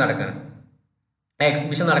എക്സിബിഷൻ നടക്കുകയാണ്. ആ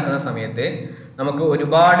എക്സിബിഷൻ നടക്കുന്ന സമയത്ത് നമുക്ക്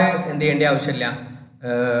ഒരുപാട് എന്ത് ചെയ്യേണ്ട ആവശ്യമില്ല,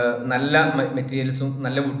 നല്ല മെറ്റീരിയൽസും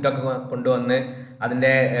നല്ല വുഡൊക്കെ കൊണ്ടുവന്ന്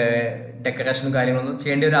അതിൻ്റെ ഡെക്കറേഷനും കാര്യങ്ങളൊന്നും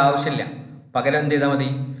ചെയ്യേണ്ട ഒരു ആവശ്യമില്ല. പകരം എന്ത് ചെയ്താൽ മതി,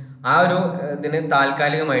 ആ ഒരു ഇതിന്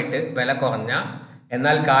താൽക്കാലികമായിട്ട് വില കുറഞ്ഞ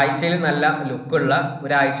എന്നാൽ കാഴ്ചയിൽ നല്ല ലുക്കുള്ള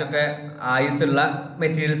ഒരാഴ്ചയൊക്കെ ആയുസുള്ള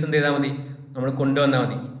മെറ്റീരിയൽസ് എന്ത് ചെയ്താൽ മതി, നമ്മൾ കൊണ്ടുവന്നാൽ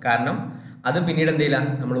മതി. കാരണം അത് പിന്നീട് എന്ത് ചെയ്യില്ല,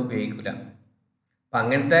 നമ്മൾ ഉപയോഗിക്കില്ല. അപ്പം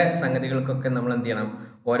അങ്ങനത്തെ സംഗതികൾക്കൊക്കെ നമ്മൾ എന്ത് ചെയ്യണം,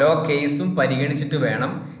 ഓരോ കേസും പരിഗണിച്ചിട്ട്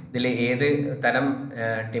വേണം ഇതിൽ ഏത് തരം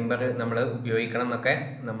ടിമ്പർ നമ്മൾ ഉപയോഗിക്കണം എന്നൊക്കെ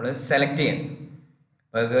നമ്മൾ സെലക്ട് ചെയ്യാൻ.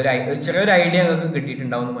 ഒരു ചെറിയൊരു ഐഡിയ നിങ്ങൾക്ക്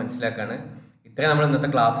കിട്ടിയിട്ടുണ്ടാവും എന്ന് മനസ്സിലാക്കാണ്. ഇത്രയും നമ്മൾ ഇന്നത്തെ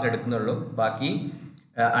ക്ലാസ്സിൽ എടുക്കുന്നുള്ളൂ. ബാക്കി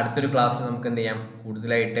അടുത്തൊരു ക്ലാസ്സിൽ നമുക്ക് എന്ത് ചെയ്യാം,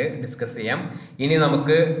 കൂടുതലായിട്ട് ഡിസ്കസ് ചെയ്യാം. ഇനി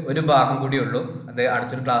നമുക്ക് ഒരു ഭാഗം കൂടിയേ ഉള്ളൂ, അത്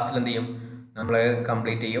അടുത്തൊരു ക്ലാസ്സിൽ എന്ത് ചെയ്യും, നമ്മൾ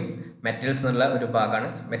കംപ്ലീറ്റ് ചെയ്യും. മെറ്റൽസ് എന്നുള്ള ഒരു ഭാഗമാണ്.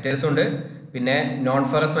 മെറ്റൽസ് ഉണ്ട്, പിന്നെ നോൺ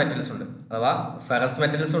ഫെറസ് മെറ്റൽസ് ഉണ്ട്, അഥവാ ഫെറസ്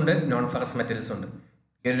മെറ്റൽസ് ഉണ്ട്, നോൺ ഫെറസ് മെറ്റൽസ് ഉണ്ട്.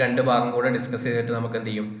 ഈ ഒരു രണ്ട് ഭാഗം കൂടെ ഡിസ്കസ് ചെയ്തിട്ട് നമുക്ക് എന്ത്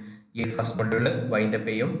ചെയ്യും, ഈ ഫസ്റ്റ് മൊഡ്യൂൾ വൈൻഡപ്പ്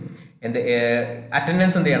ചെയ്യും.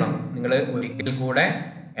 അറ്റൻഡൻസ് എന്ത് ചെയ്യണം, നിങ്ങൾ ഒരിക്കൽ കൂടെ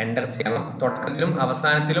എൻ്റർ ചെയ്യണം. തുടക്കത്തിലും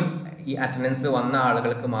അവസാനത്തിലും ഈ അറ്റൻഡൻസ് വന്ന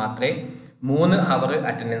ആളുകൾക്ക് മാത്രമേ 3 അവർ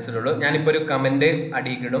അറ്റൻഡൻസിലുള്ളൂ. ഞാനിപ്പോൾ ഒരു കമൻറ്റ്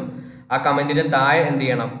അടിയിലിടും, ആ കമൻറ്റിൻ്റെ താഴെ എന്ത്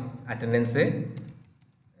ചെയ്യണം, അറ്റൻഡൻസ്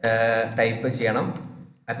ടൈപ്പ് ചെയ്യണം.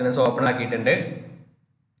 അറ്റൻഡൻസ് ഓപ്പൺ ആക്കിയിട്ടുണ്ട്.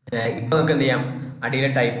 ഇപ്പോൾ നമുക്ക് എന്ത് ചെയ്യാം, അടിയിൽ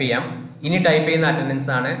ടൈപ്പ് ചെയ്യാം. ഇനി ടൈപ്പ് ചെയ്യുന്ന അറ്റൻഡൻസ്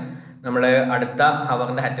ആണ് നമ്മൾ അടുത്ത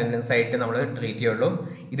ഹവറിൻ്റെ അറ്റൻഡൻസ് ആയിട്ട് നമ്മൾ ട്രീറ്റ് ചെയ്യുള്ളൂ.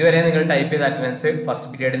 ഇതുവരെ നിങ്ങൾ ടൈപ്പ് ചെയ്ത അറ്റൻഡൻസ് ഫസ്റ്റ്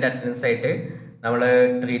പീരീഡിൻ്റെ അറ്റൻഡൻസ് ആയിട്ട് നമ്മൾ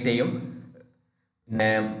ട്രീറ്റ് ചെയ്യും. പിന്നെ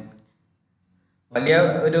വലിയ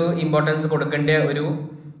ഒരു ഇമ്പോർട്ടൻസ് കൊടുക്കേണ്ട ഒരു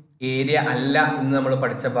ഏരിയ അല്ല ഇന്ന് നമ്മൾ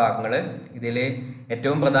പഠിച്ച ഭാഗങ്ങൾ. ഇതിൽ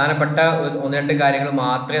ഏറ്റവും പ്രധാനപ്പെട്ട 1-2 കാര്യങ്ങൾ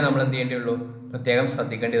മാത്രമേ നമ്മൾ എന്ത് ചെയ്യേണ്ടിയുള്ളൂ, പ്രത്യേകം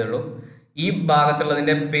ശ്രദ്ധിക്കേണ്ടതുള്ളൂ. ഈ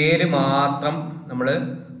ഭാഗത്തുള്ളതിൻ്റെ പേര് മാത്രം നമ്മൾ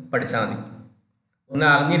പഠിച്ചാൽ മതി. ഒന്ന്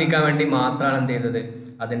അറിഞ്ഞിരിക്കാൻ വേണ്ടി മാത്രമാണ് എന്ത് ചെയ്തത്,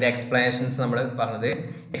 അതിൻ്റെ എക്സ്പ്ലനേഷൻസ് നമ്മൾ പറഞ്ഞത്.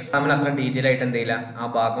 എക്സാമിന് അത്ര ഡീറ്റെയിൽ ആയിട്ട് എന്ത് ചെയ്യില്ല, ആ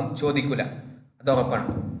ഭാഗം ചോദിക്കില്ല, അത് ഉറപ്പാണ്.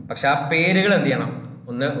 പക്ഷെ ആ പേരുകൾ എന്ത് ചെയ്യണം,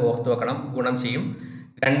 ഒന്ന് ഓർത്ത് വെക്കണം, ഗുണം ചെയ്യും.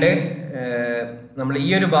 2, നമ്മൾ ഈ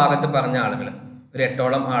ഒരു ഭാഗത്ത് പറഞ്ഞ ആളുകൾ ഒരു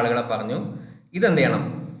 8ഓളം ആളുകളെ പറഞ്ഞു. ഇതെന്ത് ചെയ്യണം,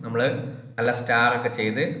 നമ്മൾ നല്ല സ്റ്റാറൊക്കെ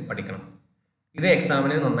ചെയ്ത് പഠിക്കണം. ഇത്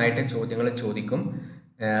എക്സാമിന് നന്നായിട്ട് ചോദ്യങ്ങൾ ചോദിക്കും.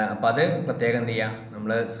 അപ്പം അത് പ്രത്യേകം എന്ത് ചെയ്യുക,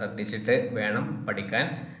 നമ്മൾ ശ്രദ്ധിച്ചിട്ട് വേണം പഠിക്കാൻ.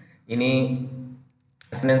 ഇനി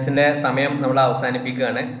അറ്റൻഡൻസിൻ്റെ സമയം നമ്മൾ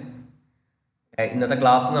അവസാനിപ്പിക്കുകയാണ്. ഇന്നത്തെ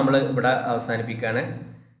ക്ലാസ് നമ്മൾ ഇവിടെ അവസാനിപ്പിക്കുകയാണ്.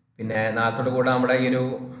 പിന്നെ നാളത്തോടു കൂടെ നമ്മുടെ ഈ ഒരു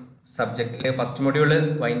സബ്ജക്റ്റിൽ ഫസ്റ്റ് മൊഡ്യൂൾ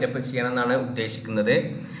വൈൻഡപ്പ് ചെയ്യണമെന്നാണ് ഉദ്ദേശിക്കുന്നത്.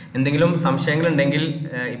 എന്തെങ്കിലും സംശയങ്ങളുണ്ടെങ്കിൽ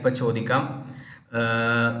ഇപ്പോൾ ചോദിക്കാം.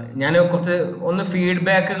 ഞാൻ കുറച്ച്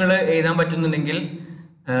ഫീഡ്ബാക്കുകൾ എഴുതാൻ പറ്റുന്നുണ്ടെങ്കിൽ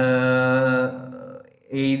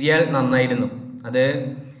എഴുതിയാൽ നന്നായിരുന്നു. അത്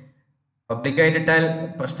പബ്ലിക്കായിട്ടിട്ടാൽ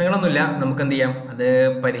പ്രശ്നങ്ങളൊന്നുമില്ല, നമുക്ക് എന്ത് ചെയ്യാം, അത്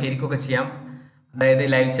പരിഹരിക്കുകയൊക്കെ ചെയ്യാം. അതായത്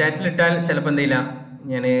ലൈവ് ചാറ്റിലിട്ടാൽ ചിലപ്പോൾ എന്ത് ചെയ്യില്ല,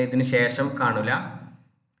 ഞാൻ ഇതിന് ശേഷം കാണില്ല.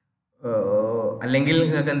 അല്ലെങ്കിൽ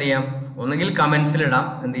നിങ്ങൾക്ക് എന്ത് ചെയ്യാം, ഒന്നുകിൽ കമൻസിലിടാം,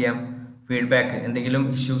 എന്ത് ചെയ്യാം, ഫീഡ്ബാക്ക് എന്തെങ്കിലും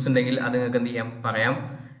ഇഷ്യൂസ് ഉണ്ടെങ്കിൽ അത് നിങ്ങൾക്ക് എന്ത് ചെയ്യാം പറയാം.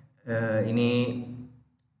 ഇനി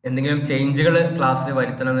എന്തെങ്കിലും ചേഞ്ചുകൾ ക്ലാസ്സിൽ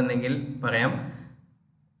വരുത്തണം എന്നുണ്ടെങ്കിൽ പറയാം.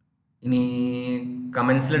 ഇനി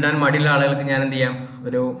കമൻസിലിടാൻ മടിയുള്ള ആളുകൾക്ക് ഞാൻ എന്ത് ചെയ്യാം,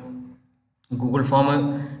 ഒരു ഗൂഗിൾ ഫോം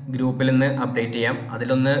ഗ്രൂപ്പിൽ നിന്ന് അപ്ഡേറ്റ് ചെയ്യാം.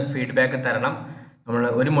 അതിലൊന്ന് ഫീഡ്ബാക്ക് തരണം. നമ്മൾ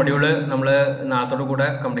ഒരു മൊഡ്യൂള് നമ്മൾ നാളത്തോടു കൂടെ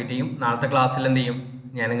കംപ്ലീറ്റ് ചെയ്യും. നാളത്തെ ക്ലാസ്സിൽ എന്ത് ചെയ്യും,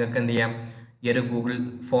 ഞാൻ നിങ്ങൾക്ക് എന്ത് ചെയ്യാം, ഈ ഒരു ഗൂഗിൾ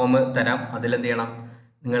ഫോം തരാം. അതിലെന്ത് ചെയ്യണം,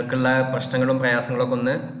 നിങ്ങൾക്കുള്ള പ്രശ്നങ്ങളും പ്രയാസങ്ങളൊക്കെ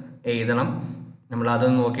ഒന്ന് എഴുതണം. നമ്മൾ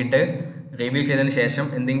അതൊന്ന് നോക്കിയിട്ട് റിവ്യൂ ചെയ്തതിന് ശേഷം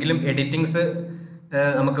എന്തെങ്കിലും എഡിറ്റിങ്സ്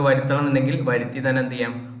നമുക്ക് വരുത്തണം എന്നുണ്ടെങ്കിൽ വരുത്തി തന്നെ എന്ത്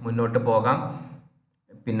ചെയ്യാം, മുന്നോട്ട് പോകാം.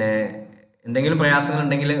 പിന്നെ എന്തെങ്കിലും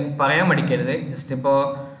പ്രയാസങ്ങളുണ്ടെങ്കിൽ പറയാൻ മടിക്കരുത്. ജസ്റ്റ് ഇപ്പോൾ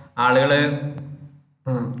ആളുകൾ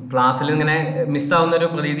ക്ലാസ്സിൽ ഇങ്ങനെ മിസ്സാവുന്നൊരു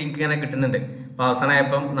പ്രതീതി ഇങ്ങനെ കിട്ടുന്നുണ്ട്. അപ്പോൾ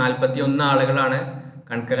അവസാനമായപ്പം 41 ആളുകളാണ്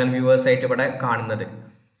കൺകറൻറ്റ് വ്യൂവേഴ്സായിട്ട് ഇവിടെ കാണുന്നത്.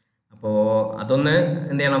 അപ്പോൾ അതൊന്ന്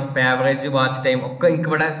എന്ത് ചെയ്യണം, ആവറേജ് വാച്ച് ടൈം ഒക്കെ എനിക്ക്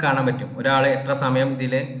ഇവിടെ കാണാൻ പറ്റും. ഒരാൾ എത്ര സമയം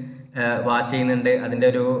ഇതിൽ വാച്ച് ചെയ്യുന്നുണ്ട്, അതിൻ്റെ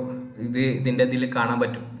ഒരു ഇതിൻ്റെ ഇതിൽ കാണാൻ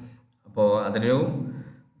പറ്റും. അപ്പോൾ അതൊരു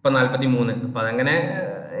ഇപ്പം 43. അപ്പോൾ അതങ്ങനെ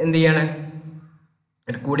എന്ത് ചെയ്യാണ്,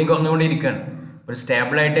 ഒരു കൂടി കുറഞ്ഞുകൊണ്ടിരിക്കുകയാണ്. ഒരു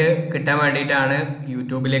സ്റ്റേബിളായിട്ട് കിട്ടാൻ വേണ്ടിയിട്ടാണ്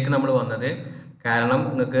യൂട്യൂബിലേക്ക് നമ്മൾ വന്നത്. കാരണം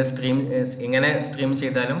നിങ്ങൾക്ക് എങ്ങനെ സ്ട്രീം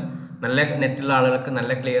ചെയ്താലും നല്ല നെറ്റുള്ള ആളുകൾക്ക്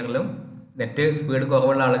നല്ല ക്ലിയറിലും, നെറ്റ് സ്പീഡ്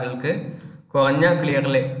കുറവുള്ള ആളുകൾക്ക് കുറഞ്ഞ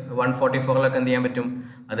ക്ലിയറിൽ 144 എന്ത് ചെയ്യാൻ പറ്റും,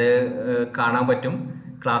 അത് കാണാൻ പറ്റും.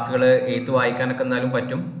 ക്ലാസ്സുകൾ എഴുത്ത് വായിക്കാനൊക്കെ എന്നാലും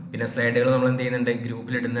പറ്റും. പിന്നെ സ്ലൈഡുകൾ നമ്മൾ എന്ത് ചെയ്യുന്നുണ്ട്,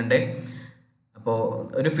 ഗ്രൂപ്പിൽ ഇടുന്നുണ്ട്. അപ്പോൾ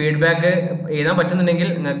ഒരു ഫീഡ്ബാക്ക് എഴുതാൻ പറ്റുന്നുണ്ടെങ്കിൽ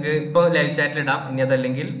നിങ്ങൾക്ക് ഇപ്പോൾ ലൈവ് ചാറ്റിലിടാം, ഇനി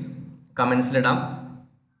അതല്ലെങ്കിൽ കമൻസിലിടാം.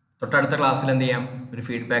 തൊട്ടടുത്ത ക്ലാസ്സിൽ എന്ത് ചെയ്യാം, ഒരു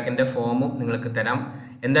ഫീഡ്ബാക്കിൻ്റെ ഫോമും നിങ്ങൾക്ക് തരാം.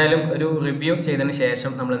 എന്തായാലും ഒരു റിവ്യൂ ചെയ്തതിന്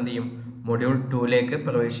ശേഷം നമ്മൾ എന്ത് ചെയ്യും, മൊഡ്യൂൾ 2ലേക്ക്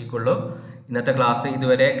പ്രവേശിക്കുള്ളൂ. ഇന്നത്തെ ക്ലാസ്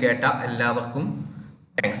ഇതുവരെ കേട്ട എല്ലാവർക്കും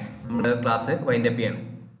താങ്ക്സ്. നമ്മുടെ ക്ലാസ് വൈൻഡപ്പ് ചെയ്യണം.